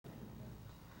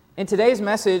In today's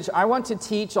message, I want to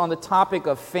teach on the topic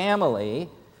of family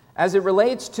as it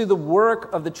relates to the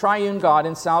work of the triune God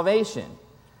in salvation.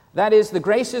 That is, the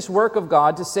gracious work of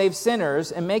God to save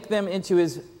sinners and make them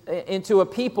into a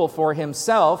people for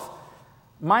himself.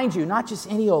 Mind you, not just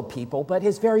any old people, but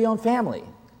his very own family,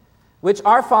 which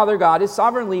our Father God has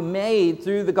sovereignly made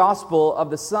through the gospel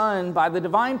of the Son by the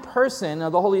divine person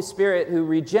of the Holy Spirit, who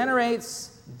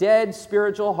regenerates dead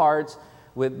spiritual hearts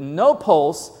with no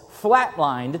pulse,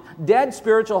 flatlined, dead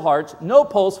spiritual hearts, no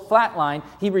pulse, flatlined.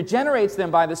 He regenerates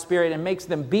them by the Spirit and makes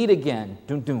them beat again,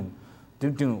 doom, doom,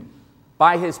 doom,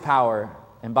 by his power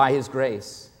and by his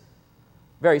grace.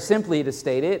 Very simply to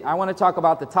state it, I want to talk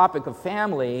about the topic of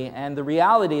family and the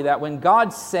reality that when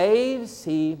God saves,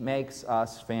 he makes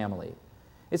us family.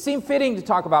 It seemed fitting to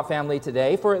talk about family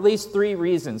today for at least 3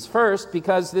 reasons. First,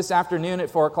 because this afternoon at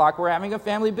 4 o'clock we're having a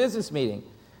family business meeting,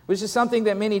 which is something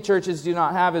that many churches do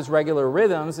not have as regular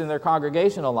rhythms in their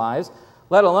congregational lives,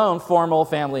 let alone formal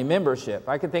family membership.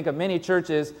 I can think of many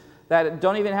churches that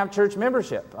don't even have church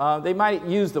membership. They might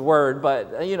use the word,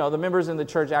 but the members in the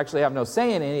church actually have no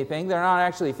say in anything. They're not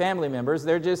actually family members.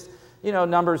 They're just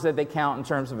numbers that they count in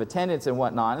terms of attendance and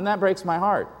whatnot, and that breaks my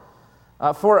heart.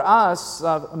 For us,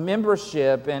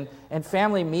 membership and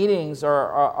family meetings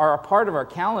are a part of our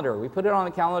calendar. We put it on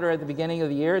the calendar at the beginning of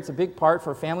the year. It's a big part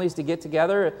for families to get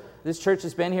together. This church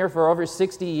has been here for over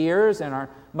 60 years, and our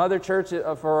mother church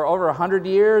for over 100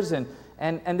 years, and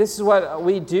this is what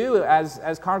we do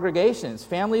as congregations.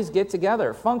 Families get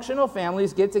together. Functional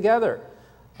families get together.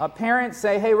 Parents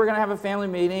say, hey, we're going to have a family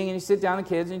meeting, and you sit down with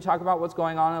kids and you talk about what's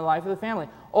going on in the life of the family.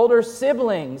 Older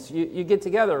siblings, you get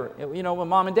together, when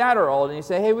mom and dad are old, and you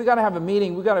say, hey, we got to have a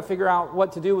meeting. We got to figure out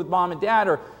what to do with mom and dad,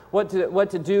 or what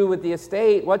to do with the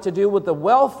estate, what to do with the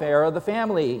welfare of the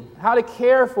family, how to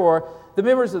care for the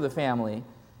members of the family.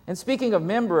 And speaking of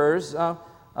members,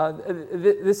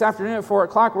 this afternoon at 4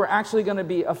 o'clock, we're actually going to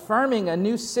be affirming a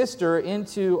new sister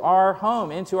into our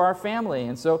home, into our family.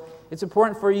 And so it's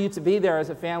important for you to be there as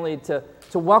a family to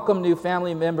welcome new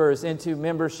family members into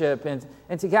membership and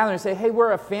to gather and say, hey,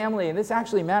 we're a family, and this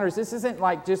actually matters. This isn't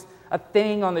like just a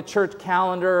thing on the church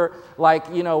calendar, like,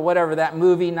 whatever, that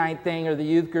movie night thing or the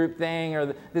youth group thing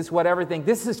or this whatever thing.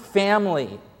 This is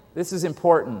family. This is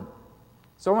important.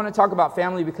 So I want to talk about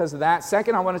family because of that.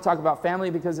 Second, I want to talk about family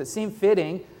because it seemed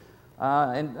fitting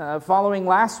following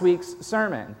last week's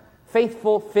sermon,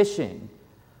 faithful fishing.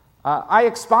 I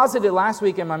exposited last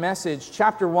week in my message,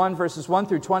 chapter 1, verses 1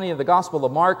 through 20 of the Gospel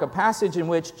of Mark, a passage in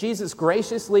which Jesus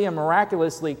graciously and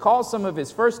miraculously calls some of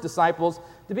his first disciples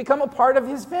to become a part of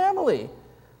his family,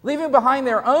 leaving behind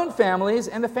their own families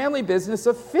and the family business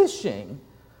of fishing.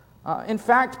 In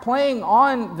fact, playing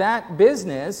on that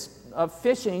business of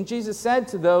fishing, Jesus said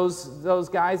to those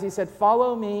guys, he said,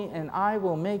 follow me and I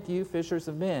will make you fishers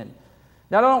of men.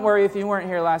 Now, don't worry if you weren't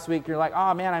here last week. You're like,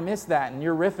 oh, man, I missed that, and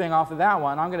you're riffing off of that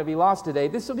one. I'm going to be lost today.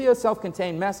 This will be a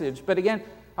self-contained message. But again,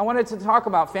 I wanted to talk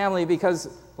about family because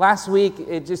last week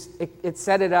it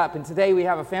set it up, and today we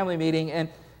have a family meeting,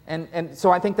 and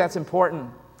so I think that's important.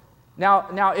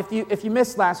 Now, if you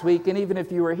missed last week, and even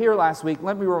if you were here last week,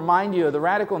 let me remind you of the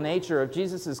radical nature of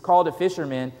Jesus' call to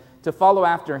fishermen to follow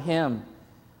after him.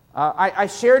 I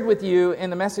shared with you in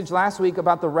the message last week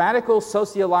about the radical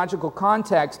sociological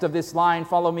context of this line,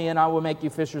 follow me and I will make you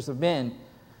fishers of men.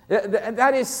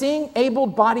 That is, seeing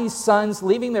able-bodied sons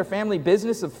leaving their family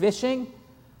business of fishing,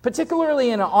 particularly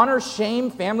in an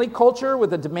honor-shame family culture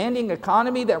with a demanding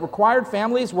economy that required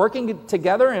families working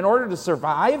together in order to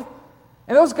survive.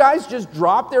 And those guys just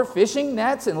dropped their fishing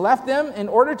nets and left them in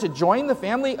order to join the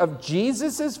family of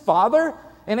Jesus' Father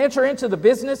and enter into the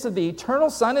business of the eternal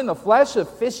Son in the flesh of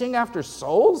fishing after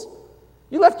souls?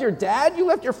 You left your dad, you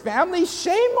left your family,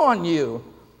 shame on you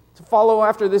to follow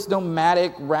after this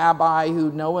nomadic rabbi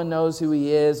who no one knows who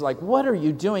he is. Like, what are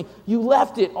you doing? You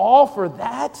left it all for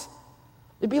that?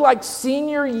 It'd be like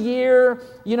senior year,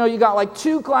 you got like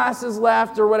 2 classes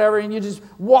left or whatever, and you just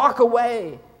walk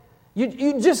away.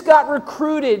 You just got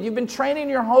recruited. You've been training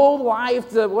your whole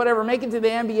life to whatever, make it to the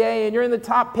NBA, and you're in the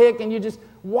top pick, and you just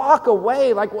walk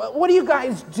away. Like, what are you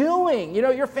guys doing?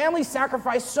 Your family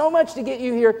sacrificed so much to get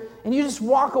you here, and you just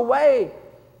walk away.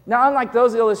 Now, unlike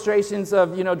those illustrations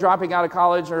of, dropping out of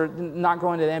college or not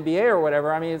going to the NBA or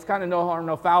whatever, I mean, it's kind of no harm,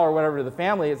 no foul or whatever to the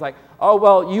family. It's like, oh,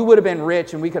 well, you would have been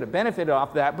rich and we could have benefited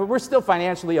off that, but we're still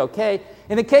financially okay.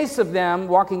 In the case of them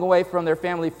walking away from their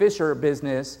family fisher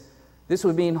business, this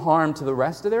would mean harm to the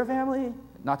rest of their family,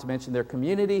 not to mention their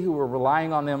community who were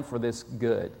relying on them for this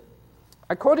good.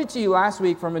 I quoted to you last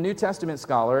week from a New Testament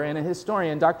scholar and a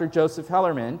historian, Dr. Joseph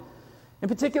Hellerman, in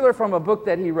particular from a book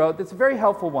that he wrote that's a very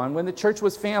helpful one, When the Church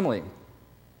Was Family.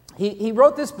 He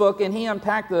wrote this book, and he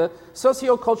unpacked the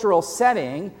sociocultural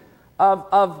setting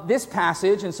of this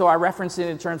passage, and so I referenced it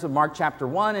in terms of Mark chapter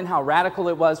 1 and how radical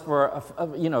it was for,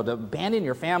 to abandon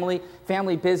your family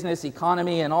business,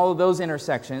 economy, and all of those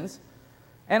intersections.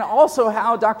 And also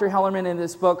how Dr. Hellerman in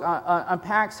this book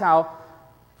unpacks how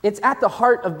it's at the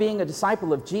heart of being a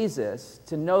disciple of Jesus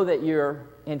to know that you're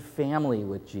in family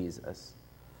with Jesus.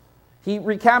 He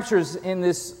recaptures in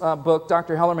this book,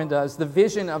 Dr. Hellerman does, the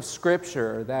vision of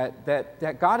Scripture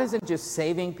that God isn't just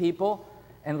saving people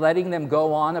and letting them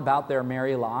go on about their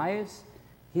merry lives.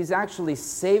 He's actually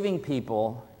saving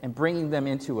people and bringing them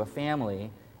into a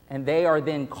family, and they are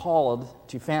then called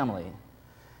to family.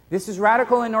 This is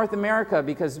radical in North America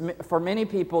because for many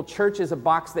people, church is a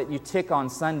box that you tick on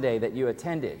Sunday that you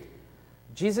attended.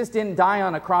 Jesus didn't die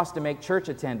on a cross to make church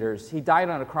attenders. He died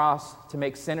on a cross to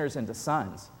make sinners into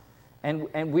sons.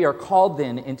 And we are called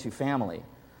then into family.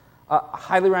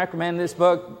 Highly recommend this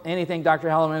book. Anything Dr.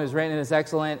 Hellerman has written is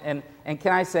excellent. And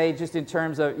can I say, just in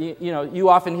terms of, you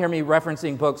often hear me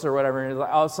referencing books or whatever, and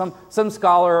it's like, some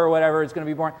scholar or whatever is going to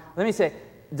be born. Let me say,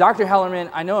 Dr. Hellerman,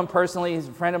 I know him personally. He's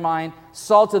a friend of mine,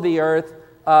 salt of the earth.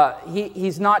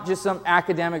 He's not just some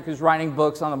academic who's writing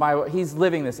books on the Bible. He's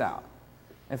living this out.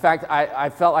 In fact, I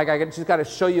felt like I just got to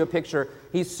show you a picture.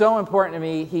 He's so important to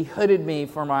me. He hooded me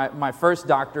for my first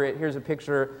doctorate. Here's a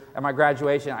picture at my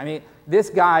graduation. I mean, this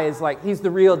guy is like, he's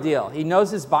the real deal. He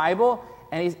knows his Bible,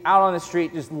 and he's out on the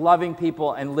street just loving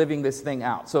people and living this thing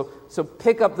out. So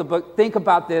pick up the book, think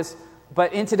about this.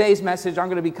 But in today's message, I'm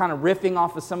going to be kind of riffing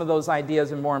off of some of those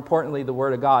ideas and, more importantly, the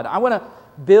Word of God. I want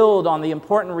to build on the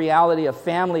important reality of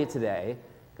family today,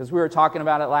 because we were talking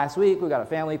about it last week. We got a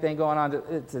family thing going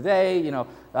on today.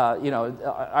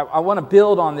 I want to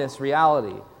build on this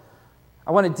reality.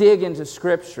 I want to dig into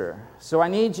Scripture. So I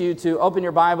need you to open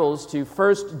your Bibles to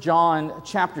 1 John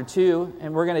chapter 2,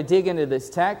 and we're going to dig into this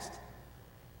text.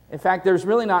 In fact, there's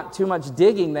really not too much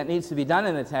digging that needs to be done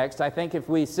in the text. I think if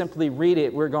we simply read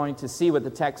it, we're going to see what the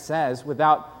text says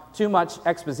without too much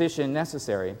exposition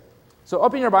necessary. So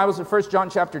open your Bibles to 1 John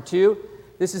chapter 2.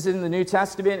 This is in the New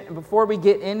Testament. And before we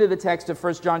get into the text of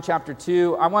 1 John chapter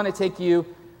 2, I want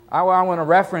to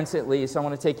reference at least, I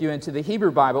want to take you into the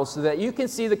Hebrew Bible so that you can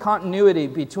see the continuity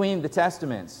between the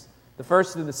Testaments, the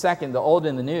first and the second, the Old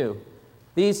and the New.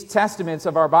 These Testaments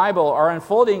of our Bible are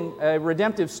unfolding a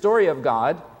redemptive story of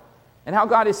God and how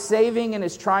God is saving in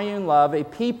His triune love a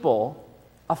people,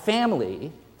 a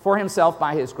family, for Himself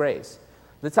by His grace.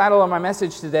 The title of my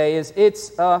message today is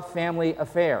It's a Family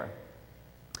Affair.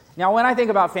 Now, when I think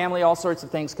about family, all sorts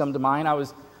of things come to mind. I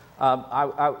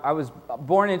was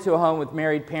born into a home with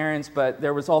married parents, but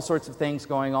there was all sorts of things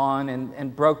going on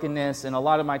and brokenness, and a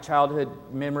lot of my childhood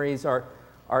memories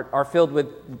are filled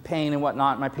with pain and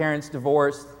whatnot. My parents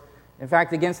divorced. In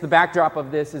fact, against the backdrop of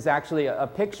this is actually a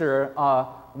picture of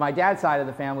my dad's side of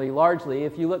the family, largely.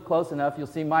 If you look close enough, you'll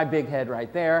see my big head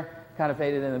right there, kind of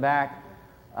faded in the back.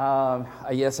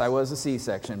 Yes, I was a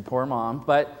C-section, poor mom.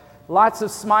 But lots of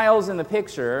smiles in the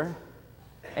picture,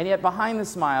 and yet behind the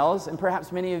smiles, and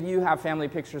perhaps many of you have family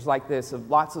pictures like this of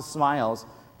lots of smiles,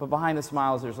 but behind the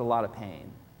smiles there's a lot of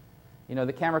pain.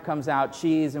 The camera comes out,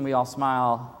 cheese, and we all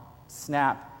smile,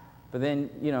 snap, but then,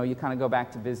 you kind of go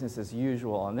back to business as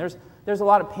usual. And there's a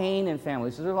lot of pain in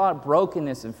families. There's a lot of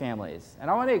brokenness in families. And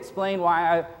I want to explain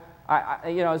why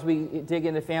as we dig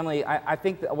into family, I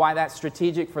think why that's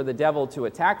strategic for the devil to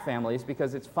attack families,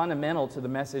 because it's fundamental to the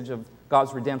message of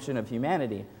God's redemption of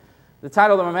humanity. The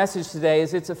title of my message today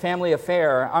is It's a Family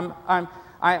Affair.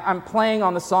 I'm playing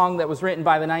on the song that was written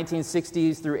by the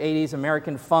 1960s through 80s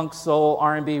American funk, soul,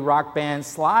 R&B rock band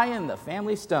Sly and the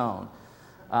Family Stone.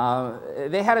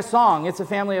 They had a song, It's a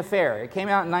Family Affair. It came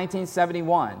out in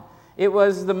 1971. It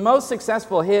was the most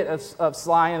successful hit of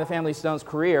Sly and the Family Stone's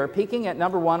career, peaking at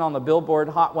number 1 on the Billboard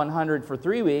Hot 100 for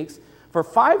 3 weeks, for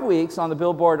 5 weeks on the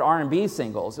Billboard R&B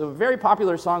singles. It was a very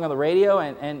popular song on the radio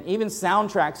and even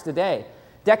soundtracks today.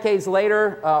 Decades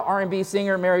later, R&B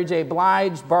singer Mary J.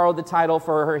 Blige borrowed the title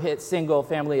for her hit single,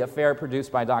 Family Affair,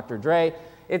 produced by Dr. Dre.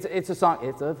 It's a song,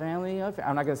 It's a Family Affair.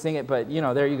 I'm not going to sing it, but,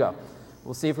 there you go.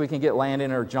 We'll see if we can get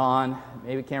Landon or John.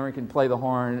 Maybe Cameron can play the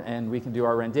horn and we can do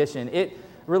our rendition. It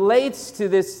relates to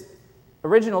this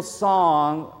original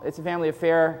song, It's a Family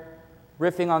Affair,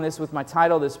 riffing on this with my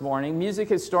title this morning. Music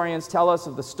historians tell us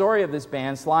of the story of this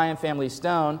band, Sly and Family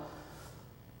Stone.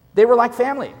 They were like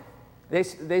family.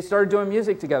 They started doing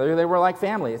music together. They were like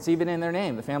family. It's even in their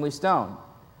name, the Family Stone.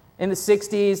 In the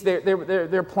 60s,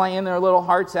 they're playing their little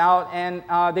hearts out, and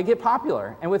they get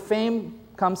popular. And with fame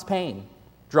comes pain,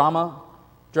 drama,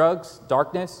 drugs,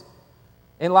 darkness.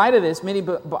 In light of this, many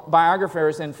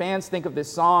biographers and fans think of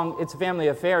this song, It's a Family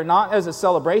Affair, not as a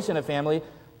celebration of family,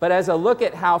 but as a look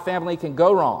at how family can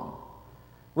go wrong,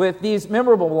 with these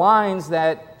memorable lines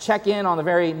that check in on the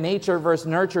very nature versus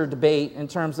nurture debate in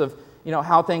terms of,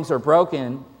 how things are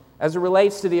broken as it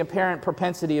relates to the apparent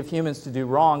propensity of humans to do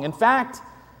wrong. In fact,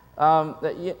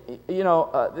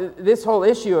 this whole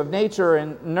issue of nature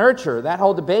and nurture, that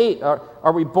whole debate,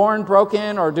 are we born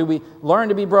broken or do we learn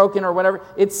to be broken or whatever,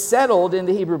 it's settled in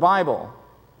the Hebrew Bible.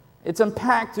 It's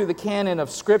unpacked through the canon of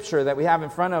Scripture that we have in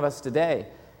front of us today.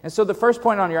 And so the first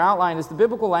point on your outline is the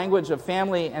biblical language of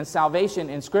family and salvation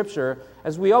in Scripture.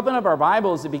 As we open up our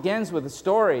Bibles, it begins with the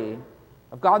story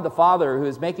of God the Father who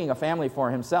is making a family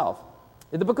for himself.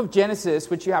 In the book of Genesis,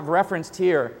 which you have referenced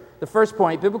here, the first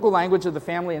point, biblical language of the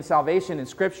family and salvation in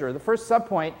Scripture. The first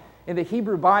subpoint in the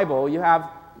Hebrew Bible, you have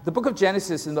the book of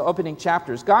Genesis in the opening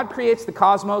chapters. God creates the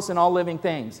cosmos and all living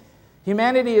things.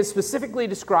 Humanity is specifically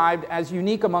described as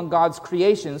unique among God's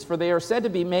creations, for they are said to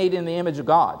be made in the image of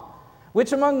God,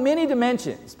 which among many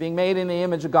dimensions, being made in the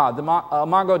image of God, the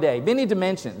imago Dei, many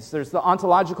dimensions. There's the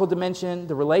ontological dimension,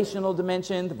 the relational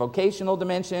dimension, the vocational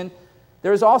dimension.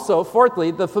 There's also,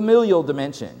 fourthly, the familial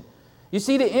dimension. You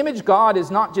see, to image God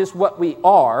is not just what we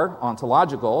are,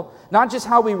 ontological, not just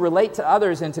how we relate to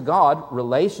others and to God,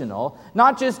 relational,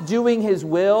 not just doing His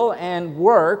will and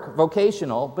work,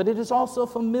 vocational, but it is also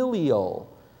familial.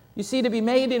 You see, to be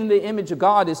made in the image of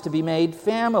God is to be made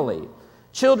family.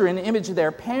 Children image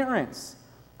their parents.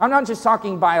 I'm not just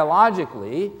talking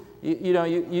biologically.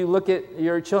 You look at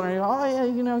your children and you go, oh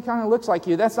yeah, it kind of looks like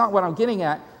you. That's not what I'm getting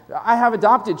at. I have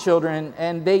adopted children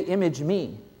and they image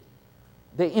me.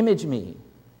 They image me.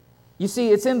 You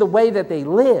see, it's in the way that they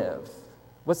live.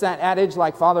 What's that adage,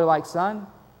 like father, like son?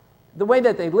 The way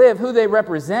that they live, who they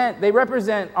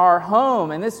represent our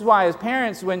home. And this is why as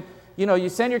parents, when you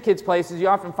send your kids places, you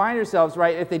often find yourselves,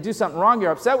 right, if they do something wrong,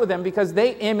 you're upset with them because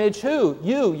they image who?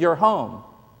 You, your home.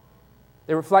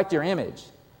 They reflect your image.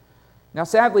 Now,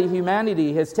 sadly,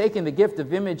 humanity has taken the gift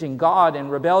of imaging God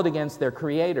and rebelled against their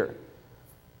Creator.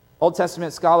 Old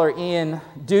Testament scholar Ian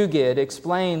Duguid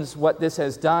explains what this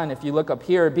has done. If you look up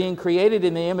here, being created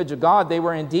in the image of God, they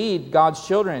were indeed God's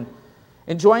children,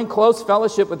 enjoying close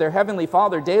fellowship with their heavenly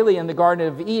Father daily in the Garden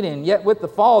of Eden. Yet with the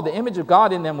fall, the image of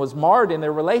God in them was marred and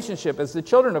their relationship as the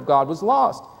children of God was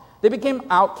lost. They became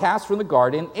outcasts from the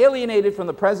garden, alienated from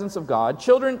the presence of God,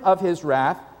 children of His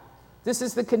wrath. This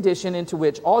is the condition into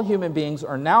which all human beings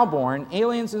are now born,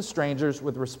 aliens and strangers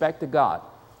with respect to God.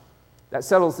 That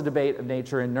settles the debate of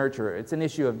nature and nurture. It's an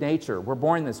issue of nature. We're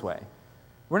born this way.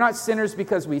 We're not sinners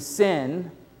because we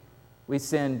sin. We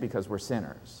sin because we're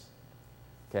sinners.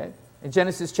 Okay? In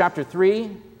Genesis chapter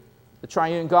 3, the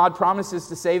triune God promises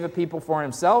to save a people for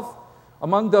Himself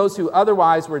among those who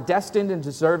otherwise were destined and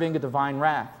deserving of divine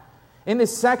wrath. In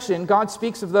this section, God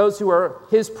speaks of those who are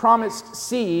His promised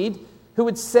seed, who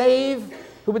would save.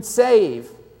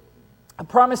 A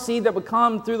promised seed that would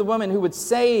come through the woman who would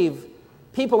save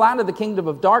people out of the kingdom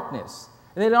of darkness.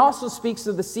 And then it also speaks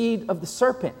of the seed of the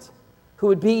serpent who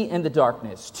would be in the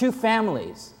darkness. Two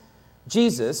families.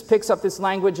 Jesus picks up this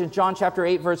language in John chapter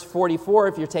 8, verse 44,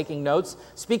 if you're taking notes,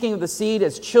 speaking of the seed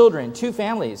as children, two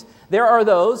families. There are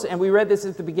those, and we read this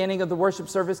at the beginning of the worship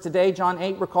service today, John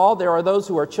 8, recall, there are those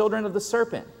who are children of the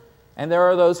serpent, and there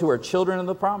are those who are children of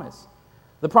the promise.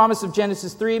 The promise of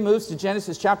Genesis 3 moves to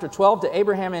Genesis chapter 12, to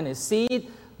Abraham and his seed.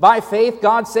 By faith,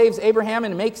 God saves Abraham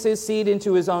and makes his seed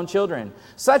into his own children,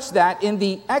 such that in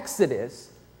the Exodus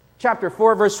chapter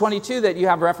 4, verse 22 that you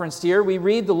have referenced here, we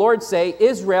read the Lord say,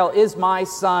 Israel is my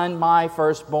son, my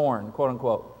firstborn, quote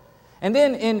unquote. And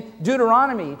then in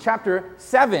Deuteronomy chapter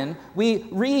 7, we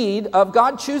read of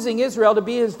God choosing Israel to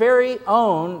be His very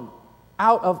own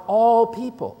out of all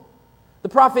people. The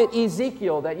prophet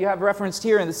Ezekiel that you have referenced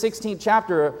here in the 16th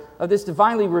chapter of this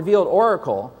divinely revealed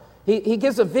oracle, he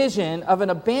gives a vision of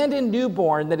an abandoned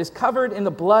newborn that is covered in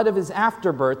the blood of his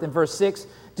afterbirth in verse 6,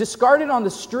 discarded on the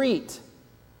street.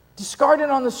 Discarded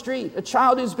on the street. A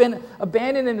child who's been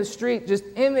abandoned in the street, just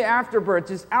in the afterbirth,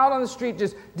 just out on the street,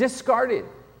 just discarded.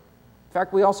 In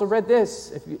fact, we also read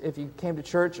this. If you came to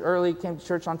church early, came to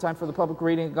church on time for the public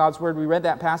reading of God's Word, we read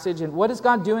that passage. And what does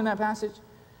God do in that passage?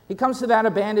 He comes to that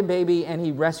abandoned baby and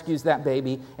He rescues that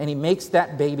baby and He makes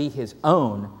that baby His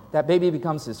own. That baby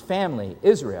becomes His family,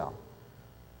 Israel.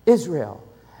 Israel.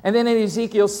 And then in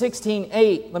Ezekiel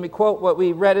 16:8, let me quote what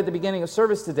we read at the beginning of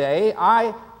service today.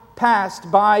 I passed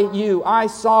by you, I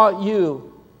saw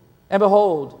you, and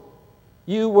behold,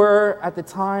 you were at the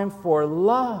time for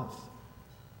love.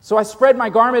 So I spread my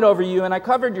garment over you, and I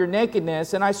covered your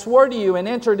nakedness, and I swore to you and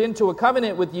entered into a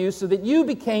covenant with you so that you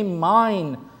became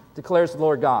mine, declares the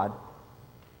Lord God.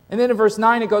 And then in verse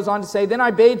 9 it goes on to say, then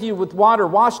I bathed you with water,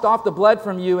 washed off the blood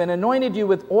from you, and anointed you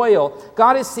with oil.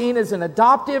 God is seen as an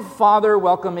adoptive father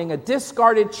welcoming a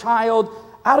discarded child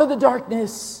out of the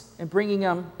darkness and bringing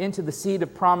him into the seed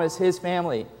of promise, his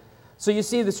family. So you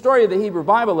see, the story of the Hebrew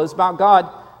Bible is about God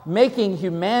making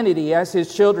humanity as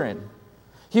his children.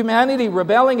 Humanity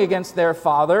rebelling against their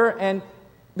father and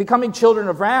becoming children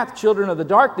of wrath, children of the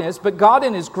darkness, but God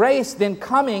in his grace then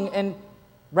coming and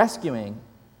rescuing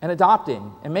and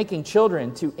adopting and making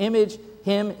children to image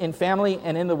him in family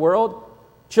and in the world.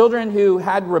 Children who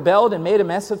had rebelled and made a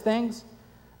mess of things.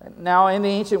 Now, in the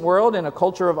ancient world, in a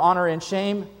culture of honor and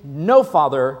shame, no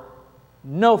father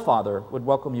would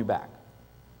welcome you back.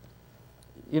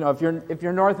 You know, if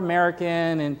you're North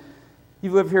American and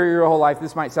you've lived here your whole life,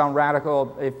 this might sound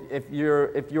radical. If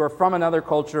you're from another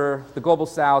culture, the global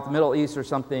south, Middle East or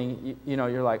something, you know,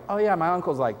 you're like, oh yeah, my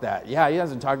uncle's like that. Yeah, he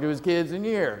hasn't talked to his kids in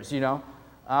years, you know.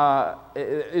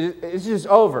 It's just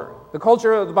over. The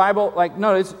culture of the Bible, like,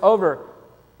 no, it's over.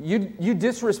 You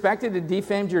disrespected and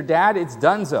defamed your dad, it's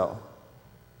donezo.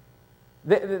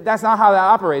 That's not how that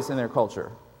operates in their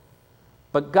culture.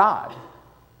 But God,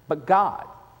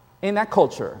 in that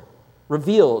culture,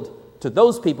 revealed to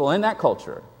those people in that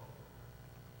culture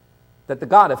that the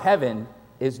God of heaven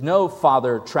is no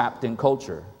father trapped in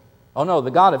culture. Oh no,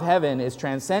 the God of heaven is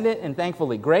transcendent and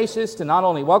thankfully gracious to not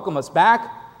only welcome us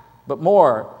back, but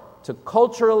more, to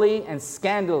culturally and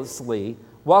scandalously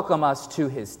welcome us to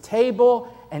his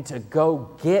table and to go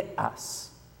get us.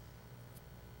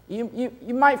 You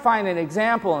might find an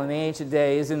example in the ancient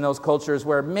days in those cultures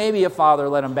where maybe a father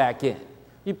let him back in.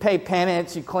 You pay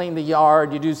penance, you clean the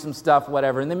yard, you do some stuff,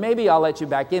 whatever, and then maybe I'll let you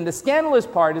back in. The scandalous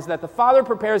part is that the father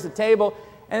prepares a table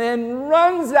and then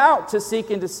runs out to seek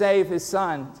and to save his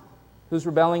son who's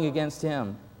rebelling against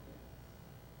him.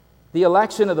 The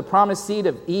election of the promised seed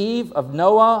of Eve, of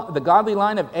Noah, the godly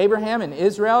line of Abraham and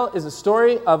Israel is a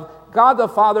story of God the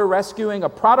Father rescuing a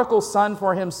prodigal son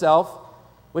for himself,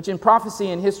 which in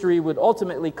prophecy and history would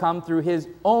ultimately come through his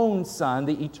own son,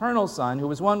 the eternal Son, who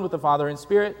was one with the Father in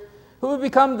spirit, who would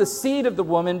become the seed of the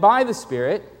woman by the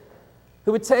Spirit,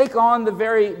 who would take on the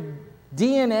very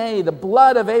DNA, the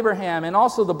blood of Abraham, and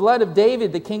also the blood of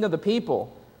David, the king of the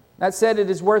people. That said, it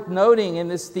is worth noting in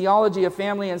this theology of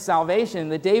family and salvation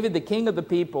that David, the king of the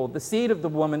people, the seed of the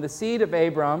woman, the seed of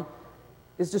Abram,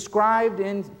 is described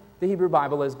in the Hebrew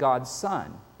Bible as God's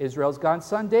son. Israel's God's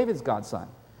son, David's God's son.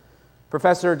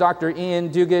 Professor Dr. Ian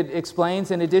Duguid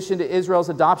explains, in addition to Israel's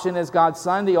adoption as God's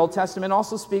son, the Old Testament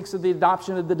also speaks of the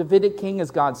adoption of the Davidic king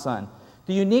as God's son.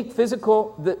 The unique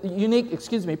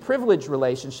privilege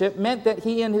relationship meant that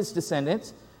he and his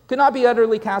descendants could not be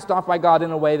utterly cast off by God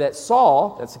in a way that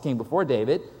Saul, that's the king before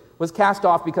David, was cast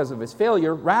off because of his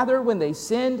failure. Rather, when they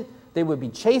sinned, they would be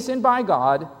chastened by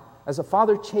God as a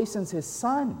father chastens his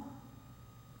son.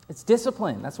 It's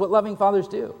discipline. That's what loving fathers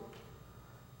do.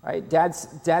 Right? Dad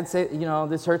say, you know,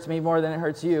 this hurts me more than it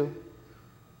hurts you.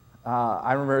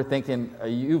 I remember thinking,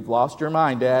 you've lost your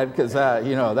mind, Dad, because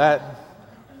you know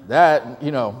that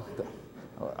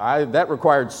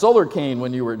required solar cane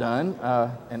when you were done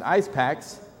and ice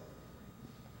packs.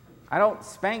 I don't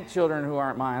spank children who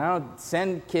aren't mine. I don't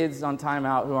send kids on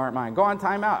timeout who aren't mine. Go on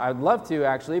timeout. I'd love to,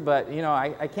 actually, but you know,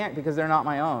 I can't because they're not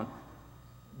my own.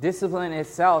 Discipline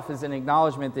itself is an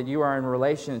acknowledgement that you are in a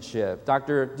relationship.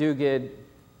 Dr. Duguid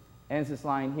ends this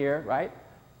line here, right?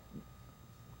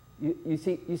 You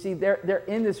see, they're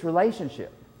in this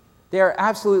relationship. They are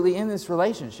absolutely in this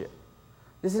relationship.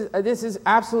 This is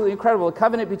absolutely incredible. The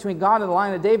covenant between God and the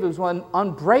line of David was one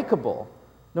unbreakable,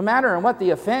 no matter in what the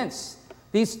offense.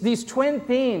 These twin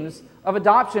themes of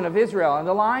adoption of Israel and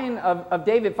the line of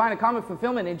David find a common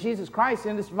fulfillment in Jesus Christ.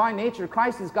 In this divine nature,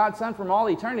 Christ is God's Son from all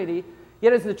eternity.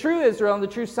 Yet as the true Israel and the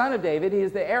true son of David, he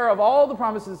is the heir of all the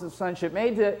promises of sonship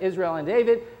made to Israel and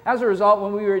David. As a result,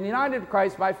 when we were united to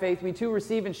Christ by faith, we too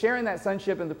receive and share in that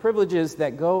sonship and the privileges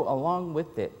that go along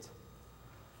with it.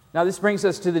 Now this brings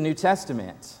us to the New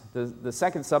Testament, the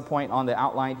second subpoint on the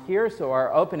outline here. So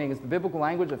our opening is the biblical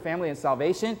language of family and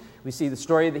salvation. We see the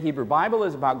story of the Hebrew Bible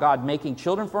is about God making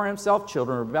children for himself,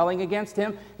 children rebelling against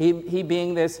him. He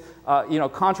being this,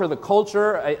 contra the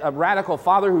culture, a radical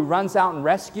father who runs out and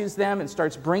rescues them and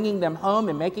starts bringing them home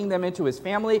and making them into his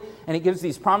family. And he gives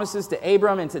these promises to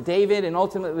Abram and to David, and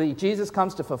ultimately Jesus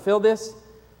comes to fulfill this.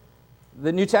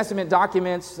 The New Testament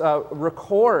documents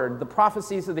record the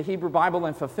prophecies of the Hebrew Bible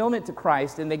in fulfillment to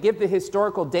Christ, and they give the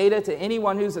historical data to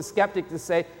anyone who's a skeptic to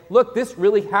say, look, this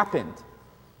really happened.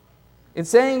 In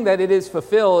saying that it is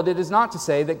fulfilled, it is not to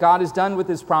say that God is done with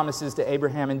his promises to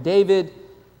Abraham and David,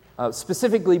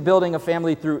 specifically building a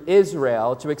family through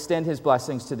Israel to extend his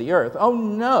blessings to the earth. Oh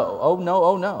no, oh no,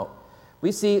 oh no.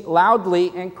 We see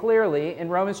loudly and clearly in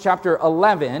Romans chapter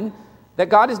 11 that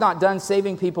God is not done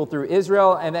saving people through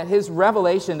Israel, and that his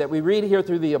revelation that we read here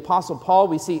through the Apostle Paul,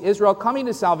 we see Israel coming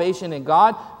to salvation in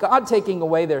God, God taking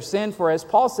away their sin. For as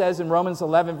Paul says in Romans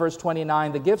 11, verse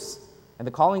 29, the gifts and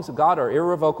the callings of God are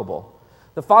irrevocable.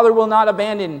 The Father will not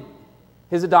abandon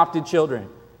his adopted children.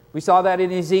 We saw that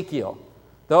in Ezekiel.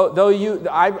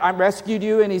 I rescued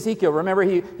you in Ezekiel. Remember,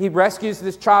 he rescues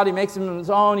this child. He makes him his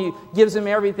own. He gives him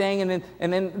everything. And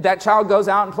then that child goes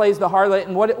out and plays the harlot.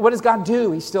 And what does God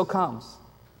do? He still comes.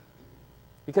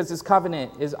 Because his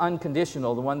covenant is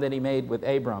unconditional, the one that he made with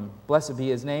Abram. Blessed be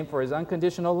his name for his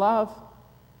unconditional love.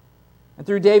 And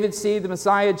through David's seed, the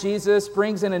Messiah, Jesus,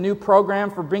 brings in a new program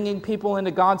for bringing people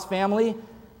into God's family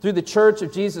through the church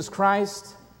of Jesus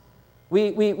Christ.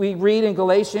 We read in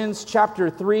Galatians chapter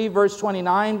 3, verse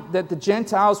 29, that the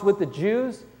Gentiles with the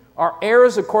Jews are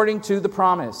heirs according to the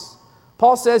promise.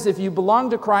 Paul says, if you belong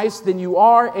to Christ, then you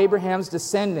are Abraham's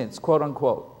descendants, quote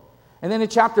unquote. And then in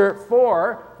chapter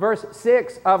 4, verse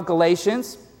 6 of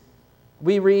Galatians,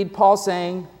 we read Paul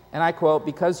saying, and I quote,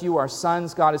 because you are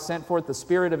sons, God has sent forth the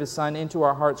Spirit of his Son into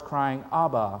our hearts, crying,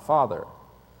 Abba, Father.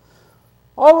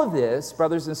 All of this,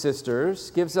 brothers and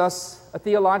sisters, gives us a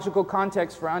theological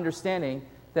context for understanding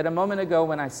that a moment ago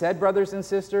when I said brothers and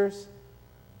sisters,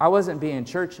 I wasn't being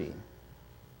churchy.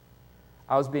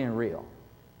 I was being real.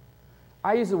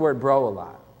 I use the word bro a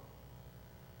lot.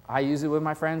 I use it with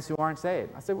my friends who aren't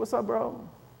saved. I say, what's up, bro?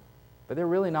 But they're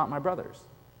really not my brothers.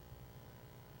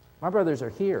 My brothers are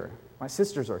here. My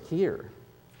sisters are here.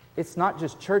 It's not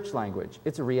just church language.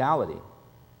 It's a reality.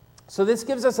 So this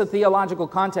gives us a theological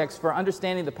context for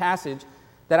understanding the passage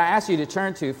that I asked you to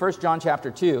turn to, 1 John chapter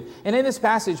 2. And in this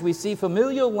passage, we see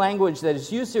familial language that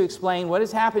is used to explain what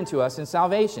has happened to us in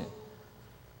salvation.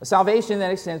 A salvation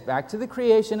that extends back to the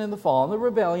creation and the fall and the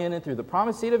rebellion, and through the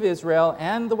promised seed of Israel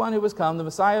and the one who has come, the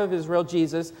Messiah of Israel,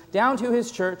 Jesus, down to his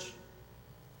church,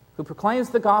 who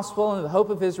proclaims the gospel and the hope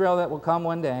of Israel that will come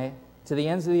one day to the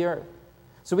ends of the earth.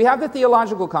 So we have the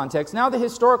theological context. Now the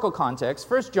historical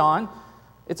context. 1 John,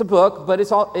 it's a book, but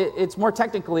it's more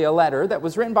technically a letter that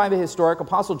was written by the historic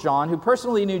Apostle John, who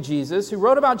personally knew Jesus, who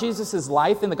wrote about Jesus'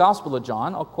 life in the Gospel of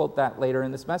John. I'll quote that later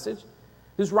in this message.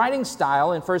 Whose writing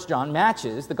style in 1 John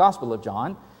matches the Gospel of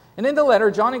John. And in the letter,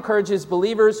 John encourages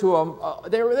believers who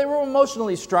they were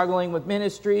emotionally struggling with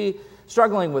ministry,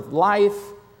 struggling with life.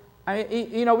 I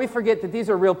mean, we forget that these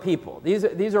are real people. These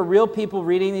are real people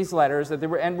reading these letters,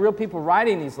 and real people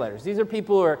writing these letters. These are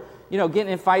people who are, getting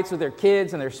in fights with their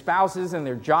kids and their spouses and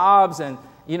their jobs, and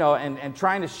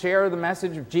trying to share the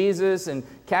message of Jesus and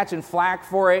catching flack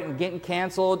for it and getting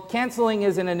canceled. Canceling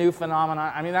isn't a new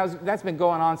phenomenon. I mean, that's been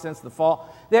going on since the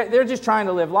fall. They're just trying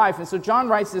to live life. And so John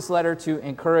writes this letter to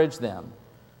encourage them.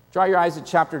 Draw your eyes at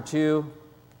chapter 2,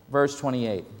 verse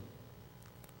 28.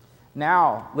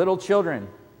 Now, little children,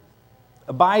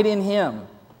 abide in him,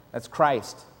 that's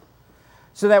Christ,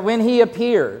 so that when he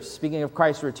appears, speaking of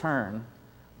Christ's return,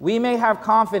 we may have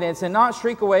confidence and not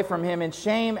shrink away from him in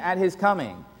shame at his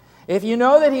coming. If you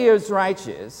know that he is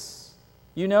righteous,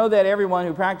 you know that everyone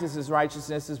who practices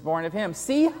righteousness is born of him.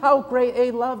 See how great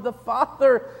a love the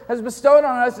Father has bestowed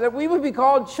on us, that we would be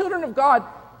called children of God,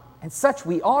 and such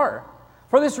we are.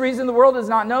 For this reason the world does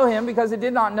not know him, because it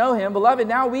did not know him. Beloved,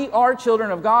 now we are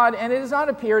children of God, and it has not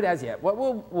appeared as yet what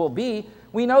will be.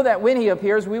 We know that when he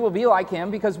appears, we will be like him,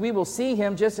 because we will see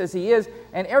him just as he is.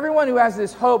 And everyone who has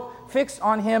this hope fixed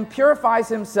on him purifies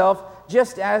himself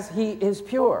just as he is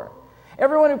pure.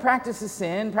 Everyone who practices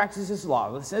sin practices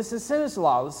lawlessness. And sin is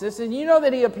lawlessness. And you know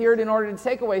that he appeared in order to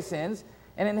take away sins,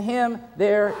 and in him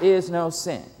there is no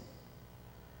sin.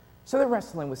 So they're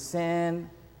wrestling with sin.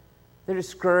 They're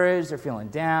discouraged. They're feeling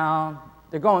down.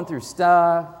 They're going through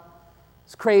stuff.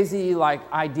 It's crazy,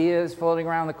 ideas floating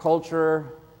around the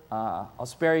culture. I'll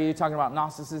spare you talking about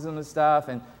Gnosticism and stuff,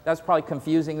 and that's probably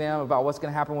confusing them about what's going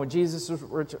to happen when Jesus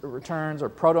returns, or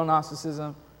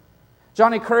proto-Gnosticism.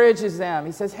 John encourages them.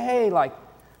 He says, hey,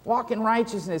 walk in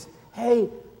righteousness. Hey,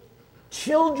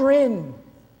 children,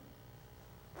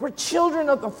 we're children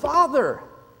of the Father.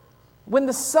 When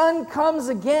the Son comes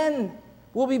again,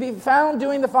 will we be found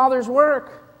doing the Father's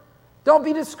work? Don't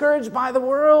be discouraged by the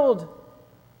world.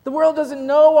 The world doesn't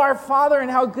know our Father and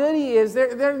how good he is.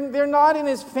 They're not in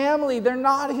his family. They're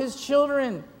not his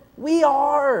children. We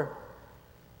are.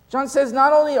 John says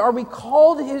not only are we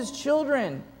called his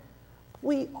children,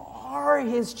 we are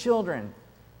his children.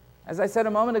 As I said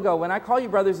a moment ago, when I call you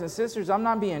brothers and sisters, I'm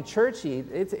not being churchy.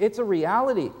 It's a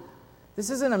reality. This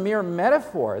isn't a mere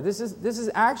metaphor. This is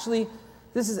actually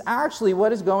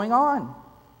what is going on.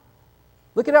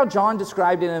 Look at how John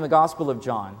described it in the Gospel of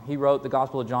John. He wrote the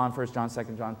Gospel of John, 1 John, 2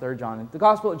 John, 3 John. In the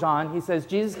Gospel of John, he says,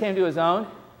 Jesus came to his own,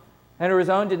 and his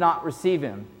own did not receive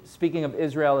him. Speaking of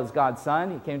Israel as God's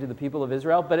son, he came to the people of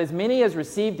Israel. But as many as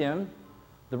received him,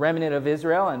 the remnant of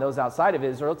Israel and those outside of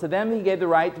Israel, to them he gave the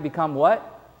right to become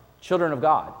what? Children of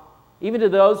God. Even to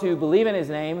those who believe in his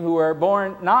name, who were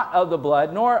born not of the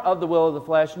blood, nor of the will of the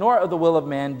flesh, nor of the will of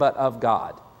man, but of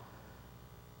God.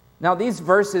 Now, these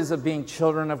verses of being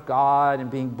children of God and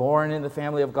being born in the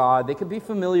family of God, they can be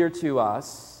familiar to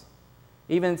us.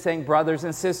 Even saying brothers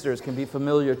and sisters can be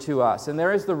familiar to us. And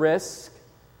there is the risk,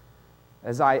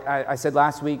 as I said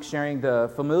last week, sharing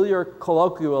the familiar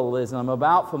colloquialism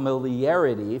about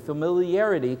familiarity.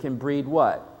 Familiarity can breed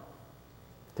what?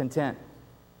 Content.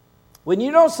 When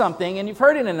you know something and you've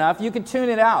heard it enough, you can tune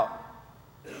it out.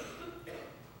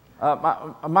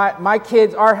 My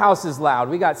kids, our house is loud.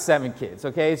 We got 7 kids,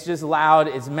 okay? It's just loud,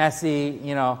 it's messy,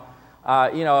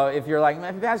 if you're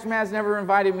like, Pastor Matt's never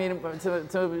invited me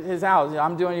to his house,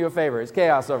 I'm doing you a favor. It's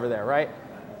chaos over there, right?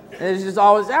 And it's just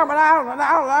always,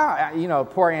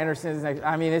 poor Anderson's next,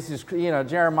 it's just,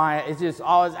 Jeremiah, it's just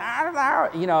always,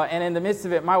 and in the midst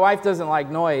of it, my wife doesn't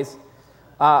like noise.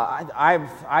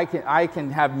 I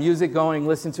can have music going,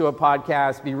 listen to a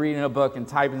podcast, be reading a book and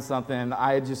typing something.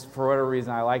 I just, for whatever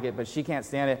reason, I like it, but she can't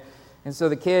stand it. And so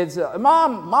the kids,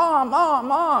 Mom.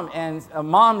 And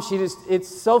Mom,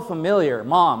 it's so familiar.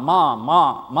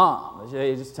 Mom.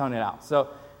 They just tone it out. So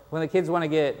when the kids want to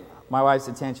get my wife's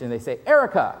attention, they say,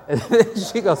 Erica.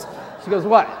 she goes,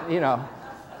 what? And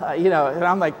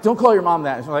I'm like, don't call your mom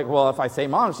that. And she's like, well, if I say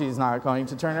mom, she's not going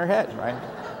to turn her head, right?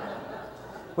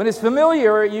 When it's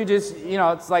familiar, you just,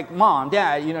 it's like mom,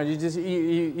 dad,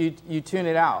 you tune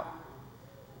it out.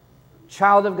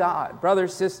 Child of God, brother,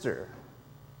 sister,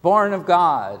 born of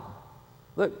God.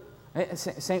 Look,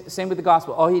 same with the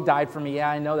gospel. Oh, he died for me. Yeah,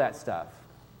 I know that stuff.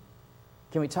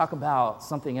 Can we talk about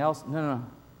something else? No.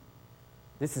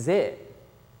 This is it.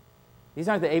 These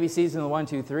aren't the ABCs and the 1,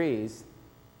 2, 3s.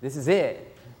 This is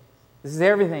it. This is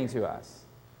everything to us.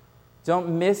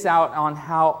 Don't miss out on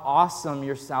how awesome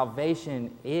your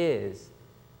salvation is.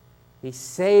 He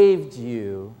saved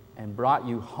you and brought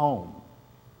you home.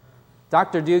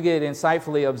 Dr. Duguid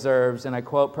insightfully observes, and I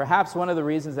quote, perhaps one of the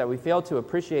reasons that we fail to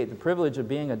appreciate the privilege of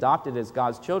being adopted as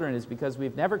God's children is because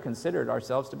we've never considered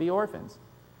ourselves to be orphans.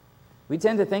 We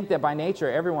tend to think that by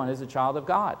nature everyone is a child of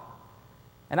God.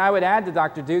 And I would add to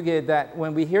Dr. Duguid that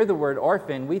when we hear the word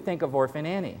orphan, we think of Orphan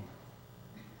Annie.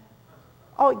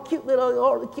 Oh, cute little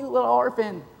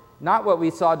orphan. Not what we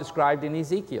saw described in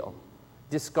Ezekiel.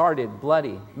 Discarded,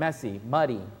 bloody, messy,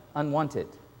 muddy, unwanted.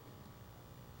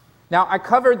 Now, I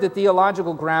covered the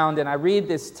theological ground, and I read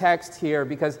this text here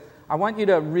because I want you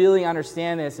to really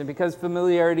understand this, and because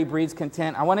familiarity breeds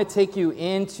content, I want to take you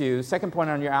into, second point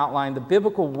on your outline, the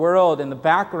biblical world and the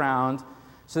background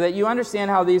so that you understand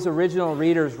how these original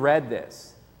readers read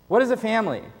this. What is a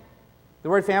family? The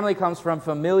word family comes from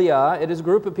familia. It is a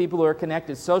group of people who are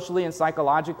connected socially and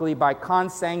psychologically by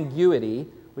consanguinity,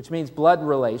 which means blood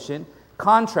relation,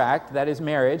 contract, that is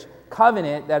marriage,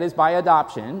 covenant, that is by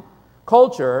adoption,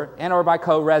 culture, and or by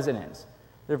co-residence.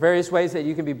 There are various ways that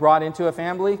you can be brought into a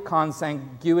family,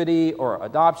 consanguinity or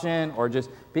adoption or just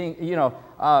being,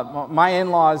 my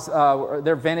in-laws,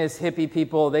 they're Venice hippie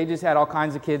people. They just had all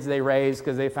kinds of kids they raised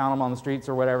because they found them on the streets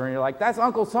or whatever. And you're like, that's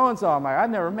Uncle so-and-so. I'm like, I've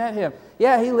never met him.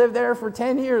 Yeah, he lived there for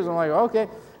 10 years. I'm like, okay,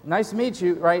 nice to meet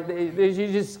you, right?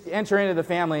 You just enter into the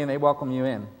family and they welcome you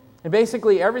in. And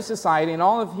basically every society in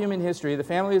all of human history, the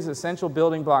family is an essential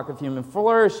building block of human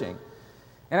flourishing.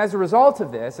 And as a result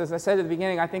of this, as I said at the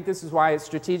beginning, I think this is why it's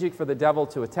strategic for the devil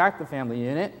to attack the family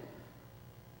unit.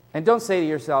 And don't say to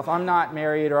yourself, I'm not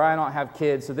married or I don't have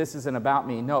kids, so this isn't about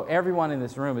me. No, everyone in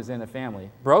this room is in a family.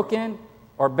 Broken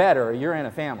or better, you're in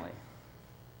a family.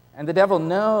 And the devil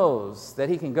knows that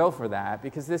he can go for that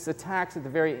because this attacks at the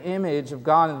very image of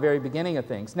God in the very beginning of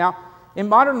things. Now, in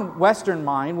modern Western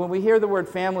mind, when we hear the word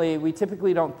family, we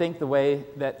typically don't think the way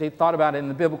that they thought about it in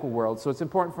the biblical world. So it's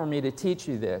important for me to teach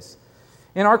you this.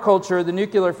 In our culture, the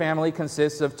nuclear family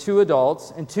consists of 2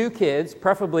 adults and 2 kids,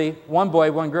 preferably 1 boy,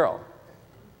 1 girl.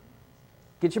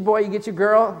 Get your boy, you get your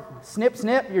girl, snip,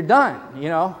 snip, you're done,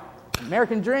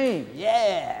 American dream,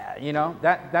 yeah,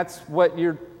 that's what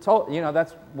you're told,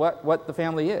 that's what the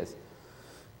family is.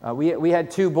 We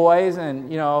had 2 boys, and,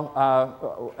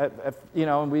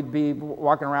 and we'd be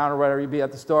walking around or whatever, you'd be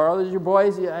at the store, oh, there's your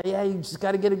boys, yeah, you just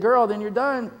got to get a girl, then you're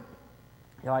done.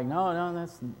 You're like, no,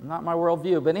 that's not my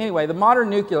worldview. But anyway, the modern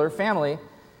nuclear family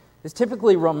is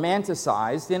typically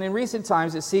romanticized, and in recent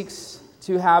times it seeks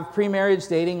to have pre-marriage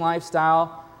dating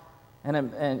lifestyle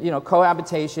and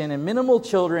cohabitation and minimal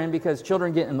children because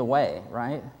children get in the way,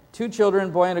 right? 2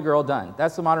 children, boy and a girl, done.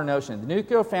 That's the modern notion. The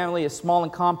nuclear family is small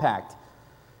and compact.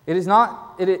 It is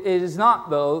not,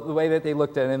 though, the way that they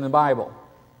looked at it in the Bible.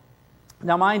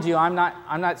 Now, mind you, I'm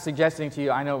not suggesting to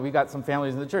you, I know we got some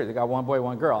families in the church that got 1 boy,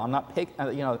 1 girl. I'm not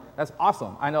that's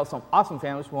awesome. I know some awesome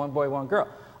families with 1 boy, 1 girl.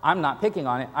 I'm not picking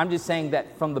on it. I'm just saying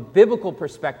that from the biblical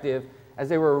perspective, as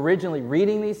they were originally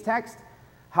reading these texts,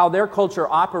 how their culture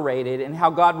operated and how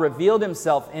God revealed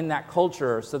himself in that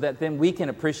culture so that then we can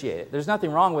appreciate it. There's nothing